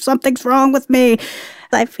survive. Something's wrong with me.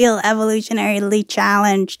 I feel evolutionarily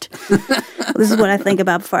challenged. This is what I think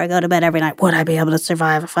about before I go to bed every night. Would I be able to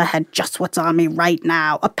survive if I had just what's on me right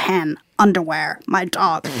now? A pen, underwear, my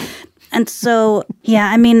dog. And so,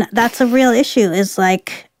 yeah, I mean, that's a real issue, is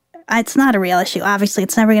like, it's not a real issue. Obviously,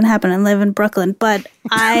 it's never going to happen. I live in Brooklyn. But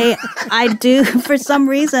I do, for some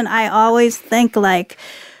reason, I always think like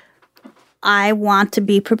I want to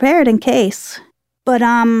be prepared in case. But,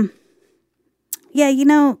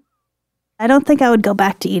 yeah, I don't think I would go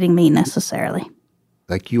back to eating meat necessarily.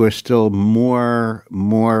 Like you are still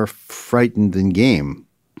more frightened than game,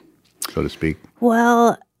 so to speak.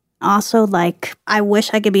 Well, also, like, I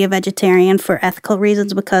wish I could be a vegetarian for ethical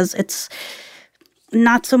reasons, because it's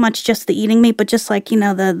not so much just the eating meat, but just like,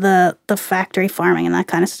 the factory farming and that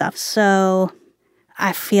kind of stuff. So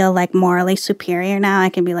I feel like morally superior now. I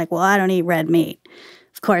can be like, well, I don't eat red meat.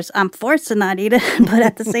 Of course, I'm forced to not eat it, but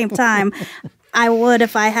at the same time, I would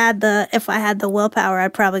if I had the willpower.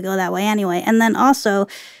 I'd probably go that way anyway. And then also,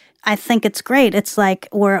 I think it's great. It's like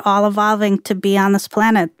we're all evolving to be on this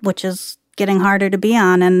planet, which is getting harder to be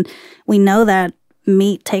on, and we know that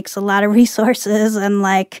meat takes a lot of resources, and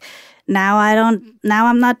like now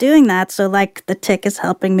I'm not doing that. So like the tick is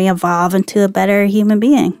helping me evolve into a better human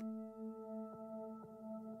being.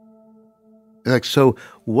 Like, so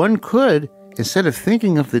one could, instead of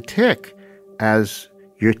thinking of the tick as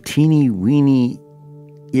your teeny weeny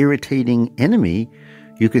irritating enemy,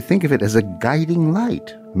 you could think of it as a guiding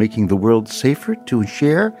light, making the world safer to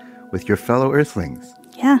share with your fellow earthlings.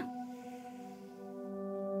 Yeah.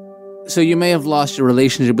 So you may have lost your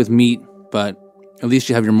relationship with meat, but at least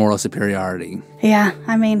you have your moral superiority. Yeah,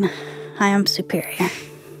 I mean, I am superior.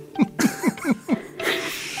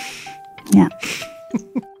 Yeah.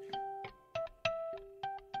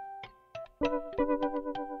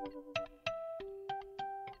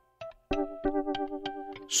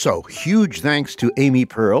 So, huge thanks to Amy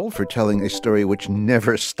Pearl for telling a story which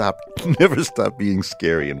never stopped being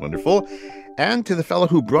scary and wonderful. And to the fellow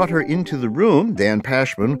who brought her into the room, Dan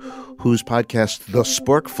Pashman, whose podcast, The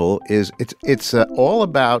Sporkful, it's all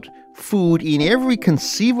about food in every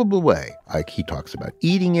conceivable way. Like he talks about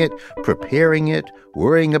eating it, preparing it,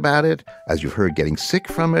 worrying about it, as you've heard, getting sick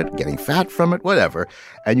from it, getting fat from it, whatever.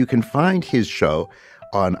 And you can find his show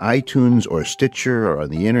on iTunes or Stitcher or on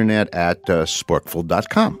the internet at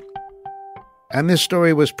sporkful.com. And this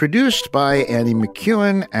story was produced by Annie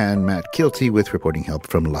McEwen and Matt Kilty with reporting help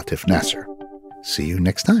from Latif Nasser. See you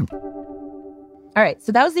next time. All right,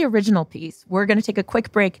 so that was the original piece. We're going to take a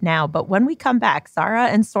quick break now, but when we come back, Sarah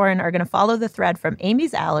and Soren are going to follow the thread from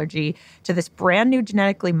Amy's allergy to this brand new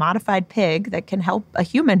genetically modified pig that can help a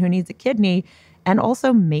human who needs a kidney and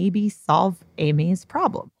also maybe solve Amy's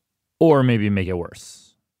problem. Or maybe make it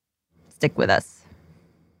worse. Stick with us.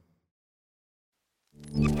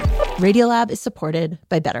 Radiolab is supported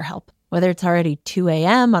by BetterHelp. Whether it's already 2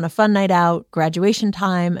 a.m. on a fun night out, graduation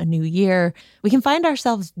time, a new year, we can find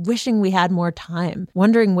ourselves wishing we had more time,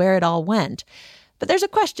 wondering where it all went. But there's a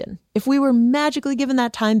question. If we were magically given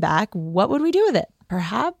that time back, what would we do with it?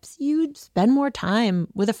 Perhaps you'd spend more time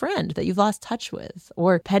with a friend that you've lost touch with,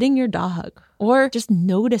 or petting your dog, or just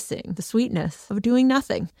noticing the sweetness of doing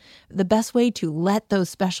nothing. The best way to let those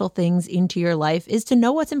special things into your life is to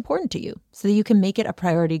know what's important to you so that you can make it a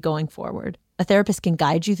priority going forward. A therapist can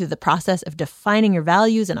guide you through the process of defining your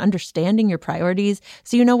values and understanding your priorities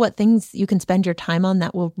so you know what things you can spend your time on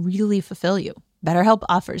that will really fulfill you. BetterHelp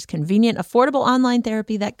offers convenient, affordable online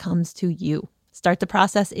therapy that comes to you. Start the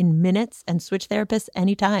process in minutes and switch therapists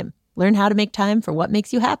anytime. Learn how to make time for what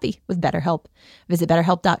makes you happy with BetterHelp. Visit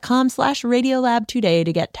BetterHelp.com/Radiolab today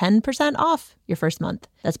to get 10% off your first month.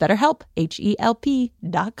 That's BetterHelp,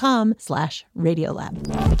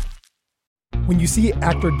 HELP.com/Radiolab. When you see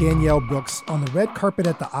actor Danielle Brooks on the red carpet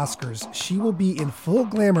at the Oscars, she will be in full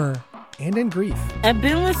glamour and in grief. I've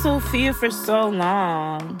been with Sophia for so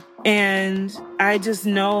long. And I just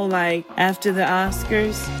know, like, after the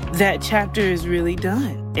Oscars, that chapter is really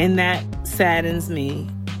done. And that saddens me.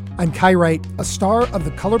 I'm Kai Wright. A star of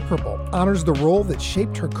The Color Purple honors the role that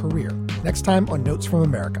shaped her career. Next time on Notes from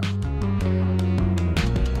America.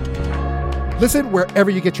 Listen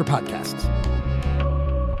wherever you get your podcasts.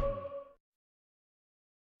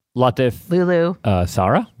 Latif. Lulu.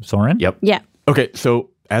 Sarah? Soren? Yep. Yeah. Okay,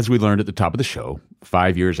 so as we learned at the top of the show,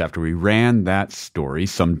 5 years after we ran that story,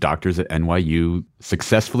 some doctors at NYU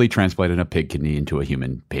successfully transplanted a pig kidney into a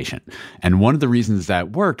human patient. And one of the reasons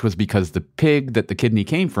that worked was because the pig that the kidney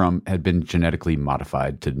came from had been genetically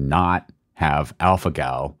modified to not have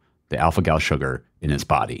alpha-gal, the alpha-gal sugar, in its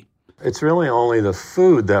body. It's really only the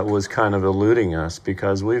food that was kind of eluding us,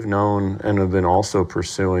 because we've known and have been also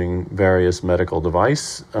pursuing various medical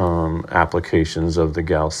device applications of the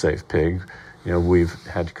GalSafe pig. You know, we've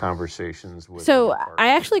had conversations with... So I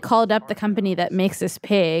actually called up the company that makes this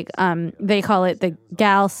pig. They call it the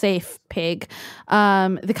GalSafe pig.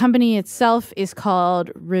 The company itself is called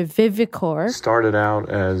Revivicor. Started out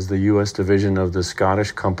as the U.S. division of the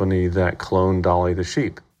Scottish company that cloned Dolly the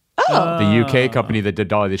sheep. Oh. The UK company that did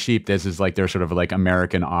Dolly the sheep, this is like their sort of like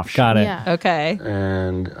American offshoot. Got it. Yeah. Okay.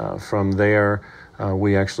 And from there,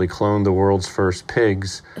 we actually cloned the world's first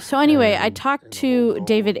pigs. So anyway, I talked to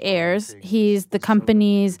David Ayers. He's the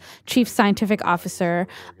company's chief scientific officer,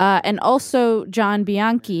 and also John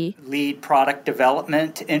Bianchi. Lead product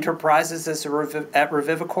development enterprises at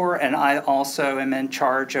Revivicor, and I also am in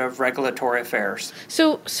charge of regulatory affairs.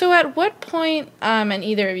 So at what point, and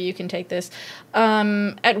either of you can take this,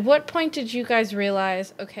 at what point did you guys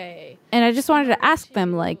realize, okay, and I just wanted to ask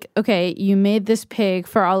them, like, okay, you made this pig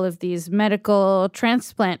for all of these medical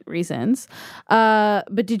transplant reasons,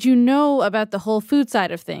 but did you know about the whole food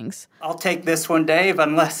side of things? I'll take this one, Dave,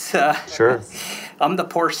 unless Sure. I'm the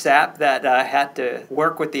poor sap that had to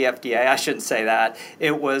work with the FDA. I shouldn't say that.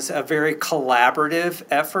 It was a very collaborative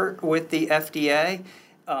effort with the FDA.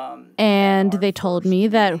 And they told me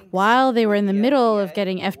that while they were in the middle of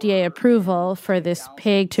getting FDA approval for this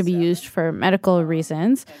pig to be used for medical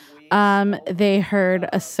reasons, they heard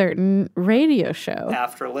a certain radio show.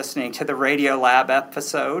 After listening to the Radio Lab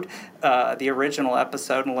episode, the original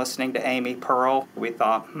episode, and listening to Amy Pearl, we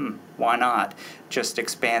thought, why not just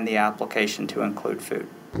expand the application to include food?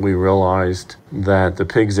 We realized that the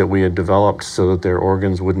pigs that we had developed so that their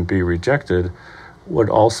organs wouldn't be rejected would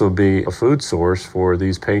also be a food source for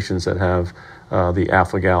these patients that have the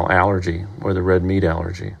alpha-gal allergy or the red meat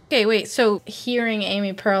allergy. Okay, wait, so hearing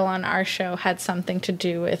Amy Pearl on our show had something to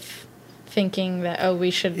do with thinking that, oh,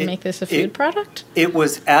 we should make this a food product? It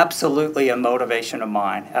was absolutely a motivation of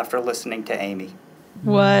mine after listening to Amy.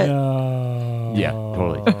 What? Yeah,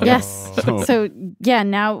 totally. Yes. So, yeah,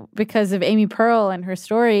 now because of Amy Pearl and her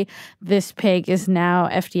story, this pig is now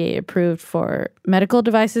FDA approved for medical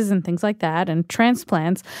devices and things like that, and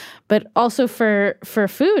transplants, but also for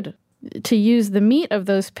food, to use the meat of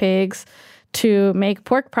those pigs to make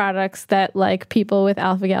pork products that, like, people with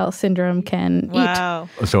alpha-gal syndrome can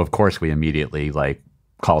eat. So, of course, we immediately, like,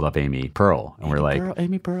 called up Amy Pearl, and we're like,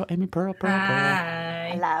 Amy Pearl.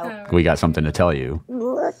 Hello. we got something to tell you.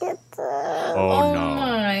 Look at this. Oh, no.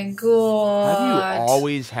 My God. How do you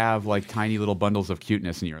always have, like, tiny little bundles of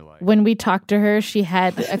cuteness in your life? When we talked to her, she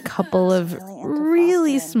had a couple of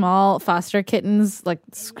really small foster kittens, like,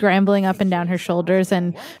 scrambling up and down her shoulders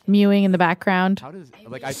and mewing in the background.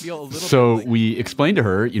 Like, I feel a little so we explained to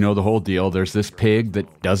her, you know, the whole deal. There's this pig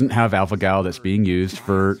that doesn't have alpha-gal that's being used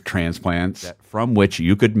for transplants, from which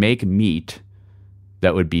you could make meat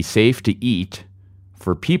that would be safe to eat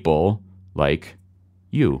for people like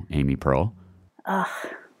you, Amy Pearl. Ugh,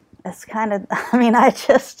 it's kind of,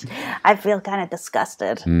 I feel kind of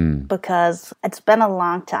disgusted because it's been a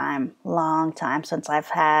long time since I've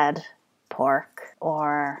had pork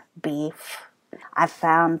or beef. I've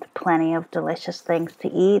found plenty of delicious things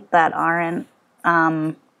to eat that aren't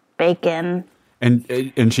bacon.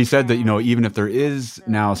 And she said that, you know, even if there is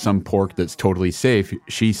now some pork that's totally safe,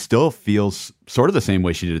 she still feels sort of the same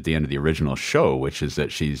way she did at the end of the original show, which is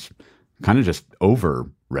that she's kind of just over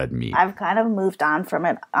red meat. I've kind of moved on from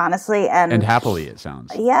it, honestly. And happily, it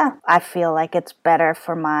sounds. Yeah, I feel like it's better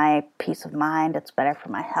for my peace of mind. It's better for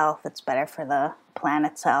my health. It's better for the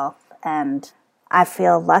planet's health. And I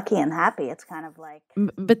feel lucky and happy. It's kind of like...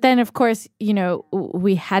 But then, of course, you know,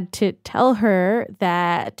 we had to tell her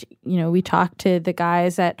that, you know, we talked to the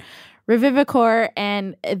guys at Revivicor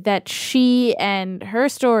and that she and her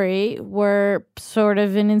story were sort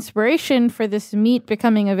of an inspiration for this meat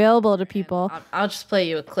becoming available to people. I'll just play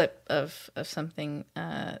you a clip of something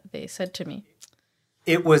they said to me.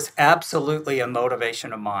 It was absolutely a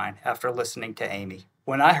motivation of mine after listening to Amy.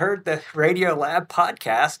 When I heard the Radio Lab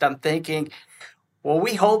podcast, I'm thinking, well,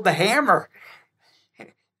 we hold the hammer.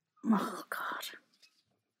 Oh, God.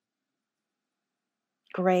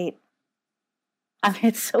 Great. I mean,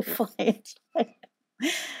 it's so funny. It's like,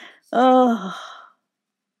 oh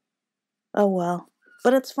well.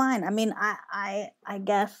 But it's fine. I mean, I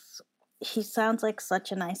guess he sounds like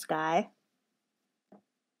such a nice guy.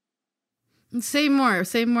 Say more.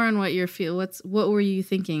 Say more on what you feel. What were you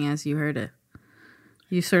thinking as you heard it?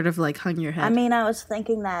 You sort of like hung your head. I mean, I was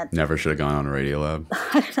thinking that Never should have gone on a Radio Lab.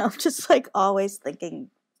 I don't know, just like always thinking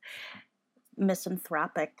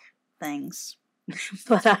misanthropic things.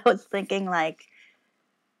 But I was thinking like,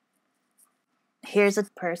 here's a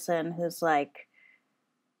person who's like,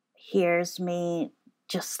 hears me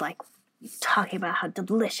just like talking about how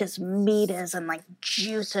delicious meat is and like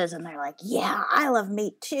juices, and they're like, yeah, I love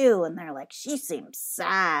meat too, and they're like, she seems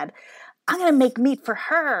sad, I'm gonna make meat for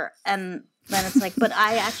her. And then it's like, but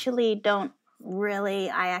I actually don't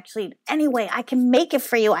really, anyway, I can make it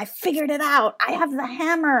for you, I figured it out, I have the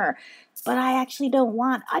hammer, but I actually don't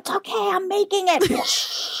want, it's okay, I'm making it.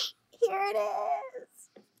 Here it is.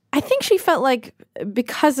 I think she felt like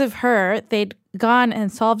because of her, they'd gone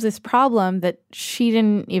and solved this problem that she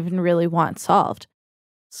didn't even really want solved.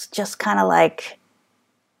 It's just kind of like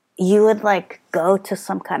you would like go to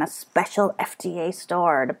some kind of special FDA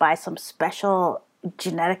store to buy some special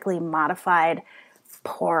genetically modified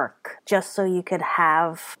pork just so you could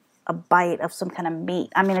have a bite of some kind of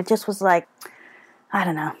meat. I mean, it just was like, I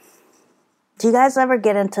don't know. Do you guys ever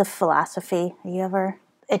get into philosophy?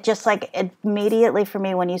 It just like immediately for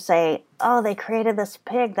me when you say, oh, they created this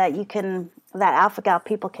pig that alpha-gal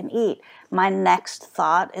people can eat. My next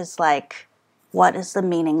thought is like, what is the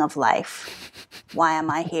meaning of life? Why am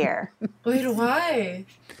I here? Wait, why?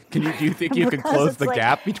 Do you think you could close the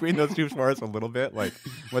gap between those two for us a little bit? Like,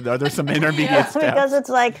 are there some intermediate steps? Because it's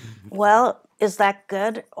like, well, is that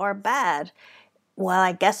good or bad? Well,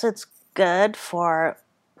 I guess it's good for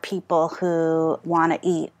people who want to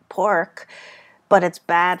eat pork, but it's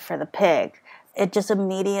bad for the pig. It just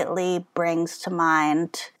immediately brings to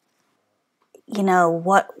mind,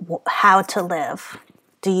 how to live.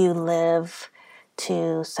 Do you live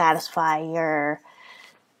to satisfy your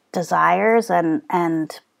desires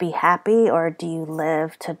and be happy, or do you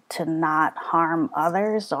live to not harm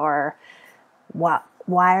others? Or why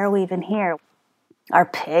are we even here? Are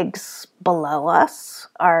pigs below us?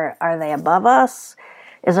 Are they above us?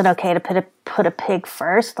 Is it okay to put a pig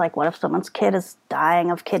first? Like, what if someone's kid is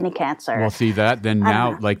dying of kidney cancer? Well, see that then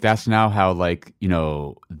now, like that's now how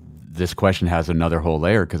this question has another whole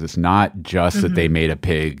layer, because it's not just that they made a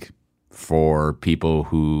pig for people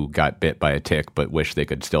who got bit by a tick but wish they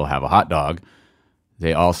could still have a hot dog.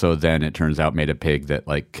 They also then, it turns out, made a pig that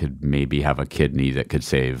like could maybe have a kidney that could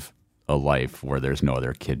save a life where there's no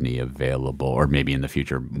other kidney available, or maybe in the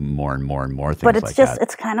future more and more and more things like that. But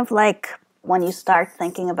it's kind of like when you start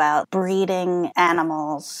thinking about breeding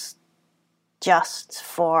animals just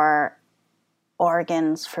for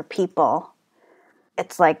organs for people,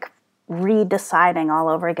 it's like redeciding all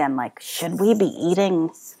over again. Like, should we be eating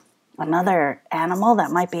another animal that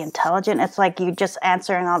might be intelligent? It's like you're just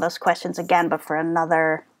answering all those questions again, but for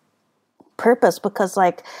another purpose, because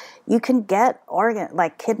like you can get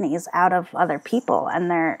kidneys out of other people,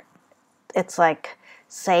 and it's like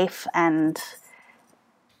safe and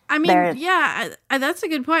I mean, yeah, that's a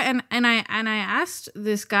good point. And I asked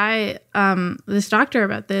this guy, this doctor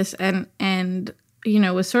about this, and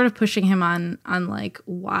was sort of pushing him on like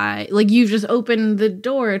why, like you've just opened the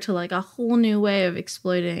door to like a whole new way of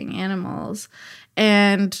exploiting animals.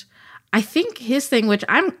 And I think his thing, which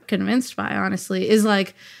I'm convinced by honestly, is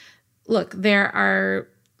like, look, there are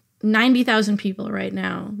 90,000 people right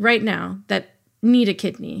now that need a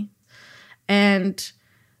kidney. And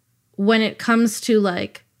when it comes to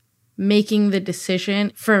like making the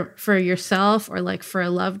decision for yourself or like for a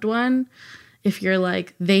loved one, if you're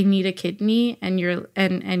like they need a kidney and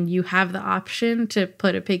you have the option to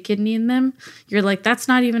put a pig kidney in them, you're like, that's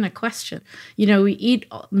not even a question. We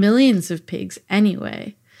eat millions of pigs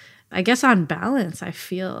anyway. I guess on balance, I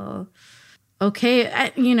feel okay.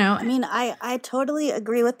 I mean, I totally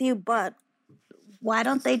agree with you, but why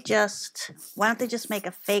don't they just make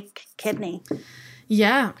a fake kidney?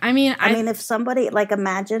 Yeah, I mean, if somebody, like,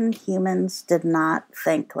 imagine humans did not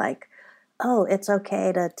think like, oh, it's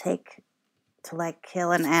okay to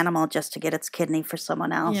kill an animal just to get its kidney for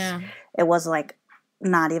someone else. Yeah. It was like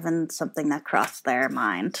not even something that crossed their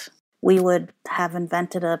mind. We would have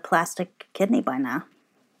invented a plastic kidney by now,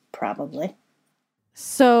 probably.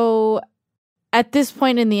 So at this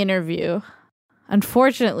point in the interview,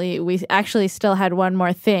 Unfortunately, we actually still had one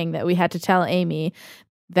more thing that we had to tell Amy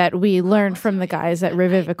that we learned from the guys at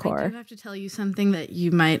Revivicor. I do have to tell you something that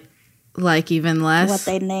you might like even less. What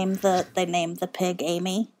they named the pig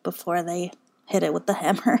Amy before they hit it with the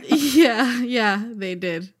hammer. Yeah, they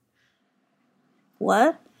did.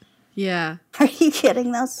 What? Yeah. Are you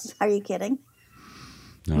kidding us? Are you kidding?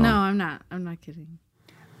 No, I'm not. I'm not kidding.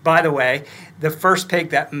 By the way, the first pig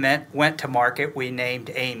that went to market, we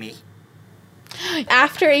named Amy.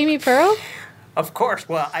 After Amy Pearl? Of course.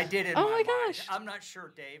 Well, I did it. Oh my gosh. I'm not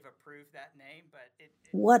sure Dave approved that name, but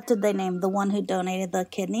What did they name? The one who donated the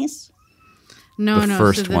kidneys? No. The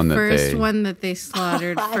first So the one that first they- one that they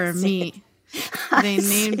slaughtered for meat. They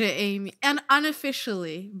named it Amy, and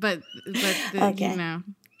unofficially, but Okay. you know,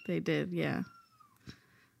 they did. Yeah.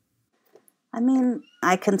 I mean,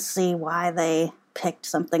 I can see why they picked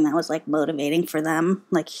something that was like motivating for them,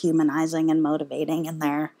 like humanizing and motivating in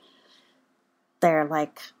their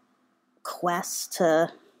like quest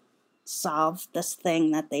to solve this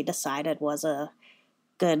thing that they decided was a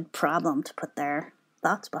good problem to put their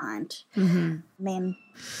thoughts behind. Mm-hmm. I mean,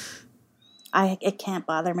 it can't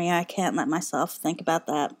bother me. I can't let myself think about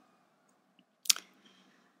that.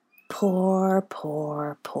 Poor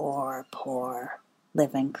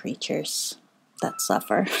living creatures that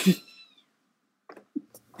suffer.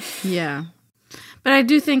 Yeah. But I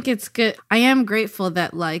do think it's good. I am grateful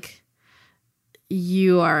that, like,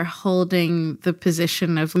 you are holding the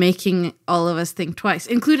position of making all of us think twice,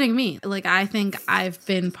 including me. Like, I think I've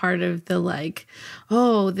been part of the, like,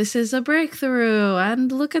 oh, this is a breakthrough,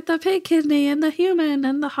 and look at the pig kidney and the human,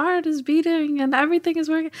 and the heart is beating, and everything is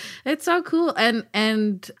working. It's so cool.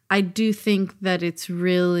 And I do think that it's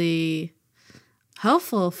really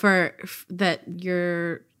helpful for that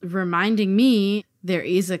you're reminding me there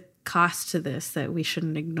is a cost to this that we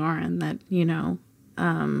shouldn't ignore, and that, you know,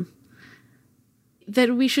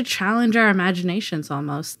 that we should challenge our imaginations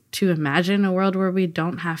almost to imagine a world where we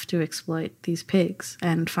don't have to exploit these pigs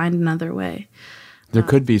and find another way. There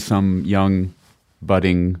could be some young,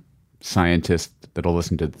 budding scientist that'll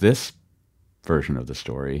listen to this version of the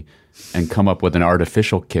story and come up with an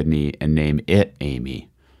artificial kidney and name it Amy.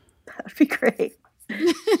 That would be great.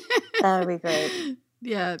 That would be great.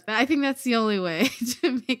 Yeah, I think that's the only way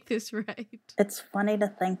to make this right. It's funny to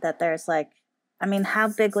think that there's like, I mean, how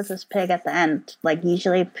big was this pig at the end? Like,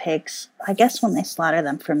 usually pigs, I guess when they slaughter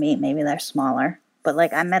them for meat, maybe they're smaller. But,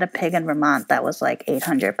 like, I met a pig in Vermont that was, like,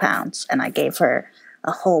 800 pounds, and I gave her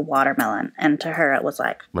a whole watermelon, and to her it was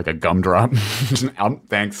like... Like a gumdrop?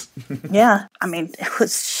 Thanks. Yeah. I mean,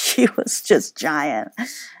 she was just giant.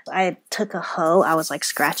 I took a hoe. I was, like,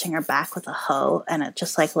 scratching her back with a hoe, and it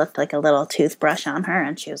just, like, looked like a little toothbrush on her,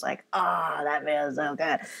 and she was like, oh, that feels so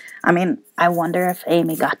good. I mean, I wonder if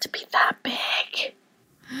Amy got to be that big.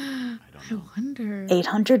 I wonder.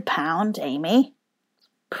 800-pound Amy?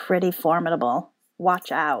 Pretty formidable.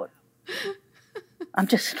 Watch out. I'm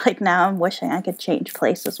just like, now I'm wishing I could change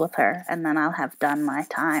places with her, and then I'll have done my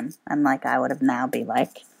time, and like I would have now be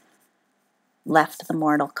like left the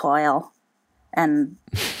mortal coil, and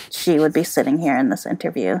she would be sitting here in this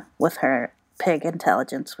interview with her pig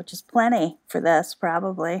intelligence, which is plenty for this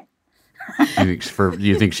probably.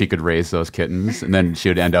 You think she could raise those kittens, and then she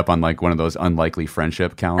would end up on like one of those unlikely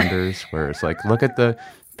friendship calendars where it's like, look at the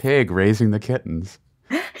pig raising the kittens.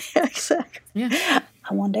 Exactly. Yeah.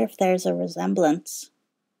 I wonder if there's a resemblance.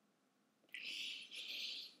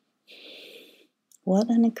 What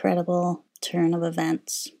an incredible turn of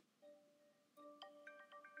events.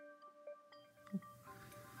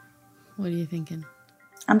 What are you thinking?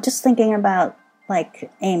 I'm just thinking about,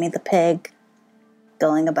 like, Amy the pig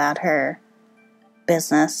going about her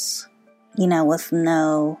business, you know, with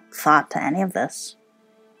no thought to any of this.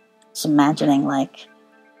 Just imagining, like,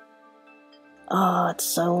 oh, it's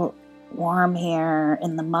so warm here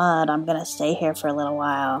in the mud. I'm going to stay here for a little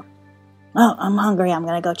while. Oh, I'm hungry. I'm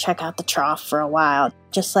going to go check out the trough for a while.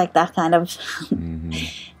 Just like that kind of,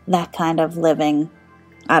 that kind of living.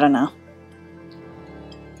 I don't know.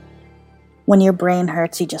 When your brain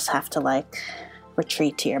hurts, you just have to, like,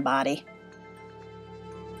 retreat to your body.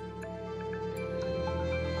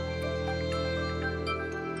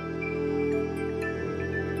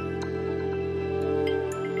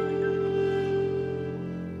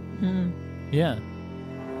 Yeah.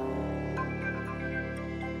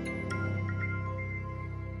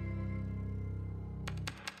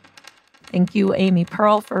 Thank you, Amy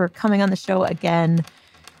Pearl, for coming on the show again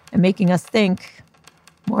and making us think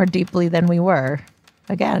more deeply than we were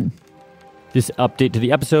again. This update to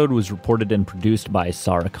the episode was reported and produced by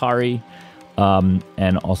Sarah Kari.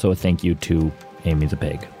 And also a thank you to Amy the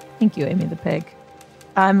Pig. Thank you, Amy the Pig.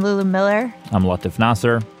 I'm Lulu Miller. I'm Latif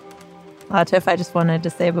Nasser. Latif, I just wanted to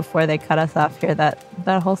say before they cut us off here that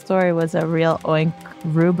whole story was a real oink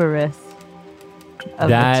ruberous of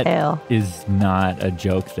the tail. That is not a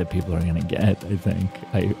joke that people are going to get, I think.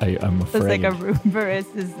 I'm afraid. It's like a ruberous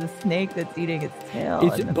is the snake that's eating its tail.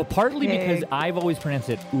 But partly because I've always pronounced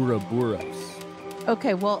it Ouroboros.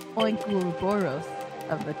 Okay, well, oink Ouroboros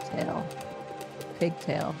of the tail.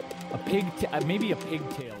 Pigtail. Maybe a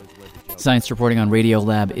pigtail is where the joke. Science Reporting on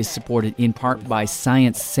Radiolab is supported in part by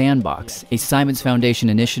Science Sandbox, a Simons Foundation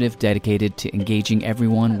initiative dedicated to engaging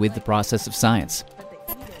everyone with the process of science.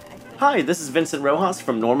 Hi, this is Vincent Rojas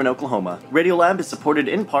from Norman, Oklahoma. Radiolab is supported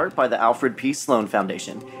in part by the Alfred P. Sloan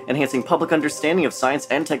Foundation, enhancing public understanding of science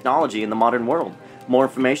and technology in the modern world. More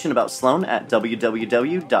information about Sloan at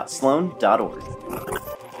www.sloan.org.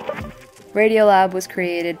 Radiolab was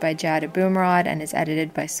created by Jad Abumrad and is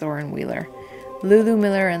edited by Soren Wheeler. Lulu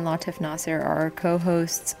Miller and Latif Nasser are our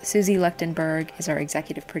co-hosts, Susie Lechtenberg is our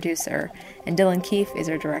executive producer, and Dylan Keefe is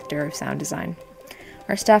our director of sound design.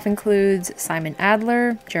 Our staff includes Simon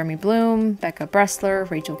Adler, Jeremy Bloom, Becca Bressler,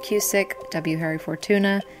 Rachel Cusick, W. Harry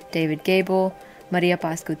Fortuna, David Gable, Maria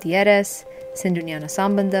Paz Gutierrez, Sindhu Nyana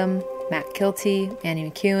Sambandam, Matt Kilty, Annie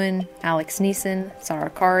McEwen, Alex Neeson, Sarah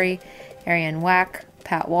Kari, Ariane Wack,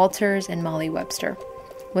 Pat Walters, and Molly Webster.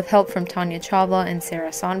 With help from Tanya Chawla and Sarah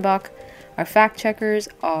Sonbach, our fact-checkers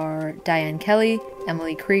are Diane Kelly,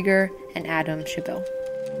 Emily Krieger, and Adam Chabil.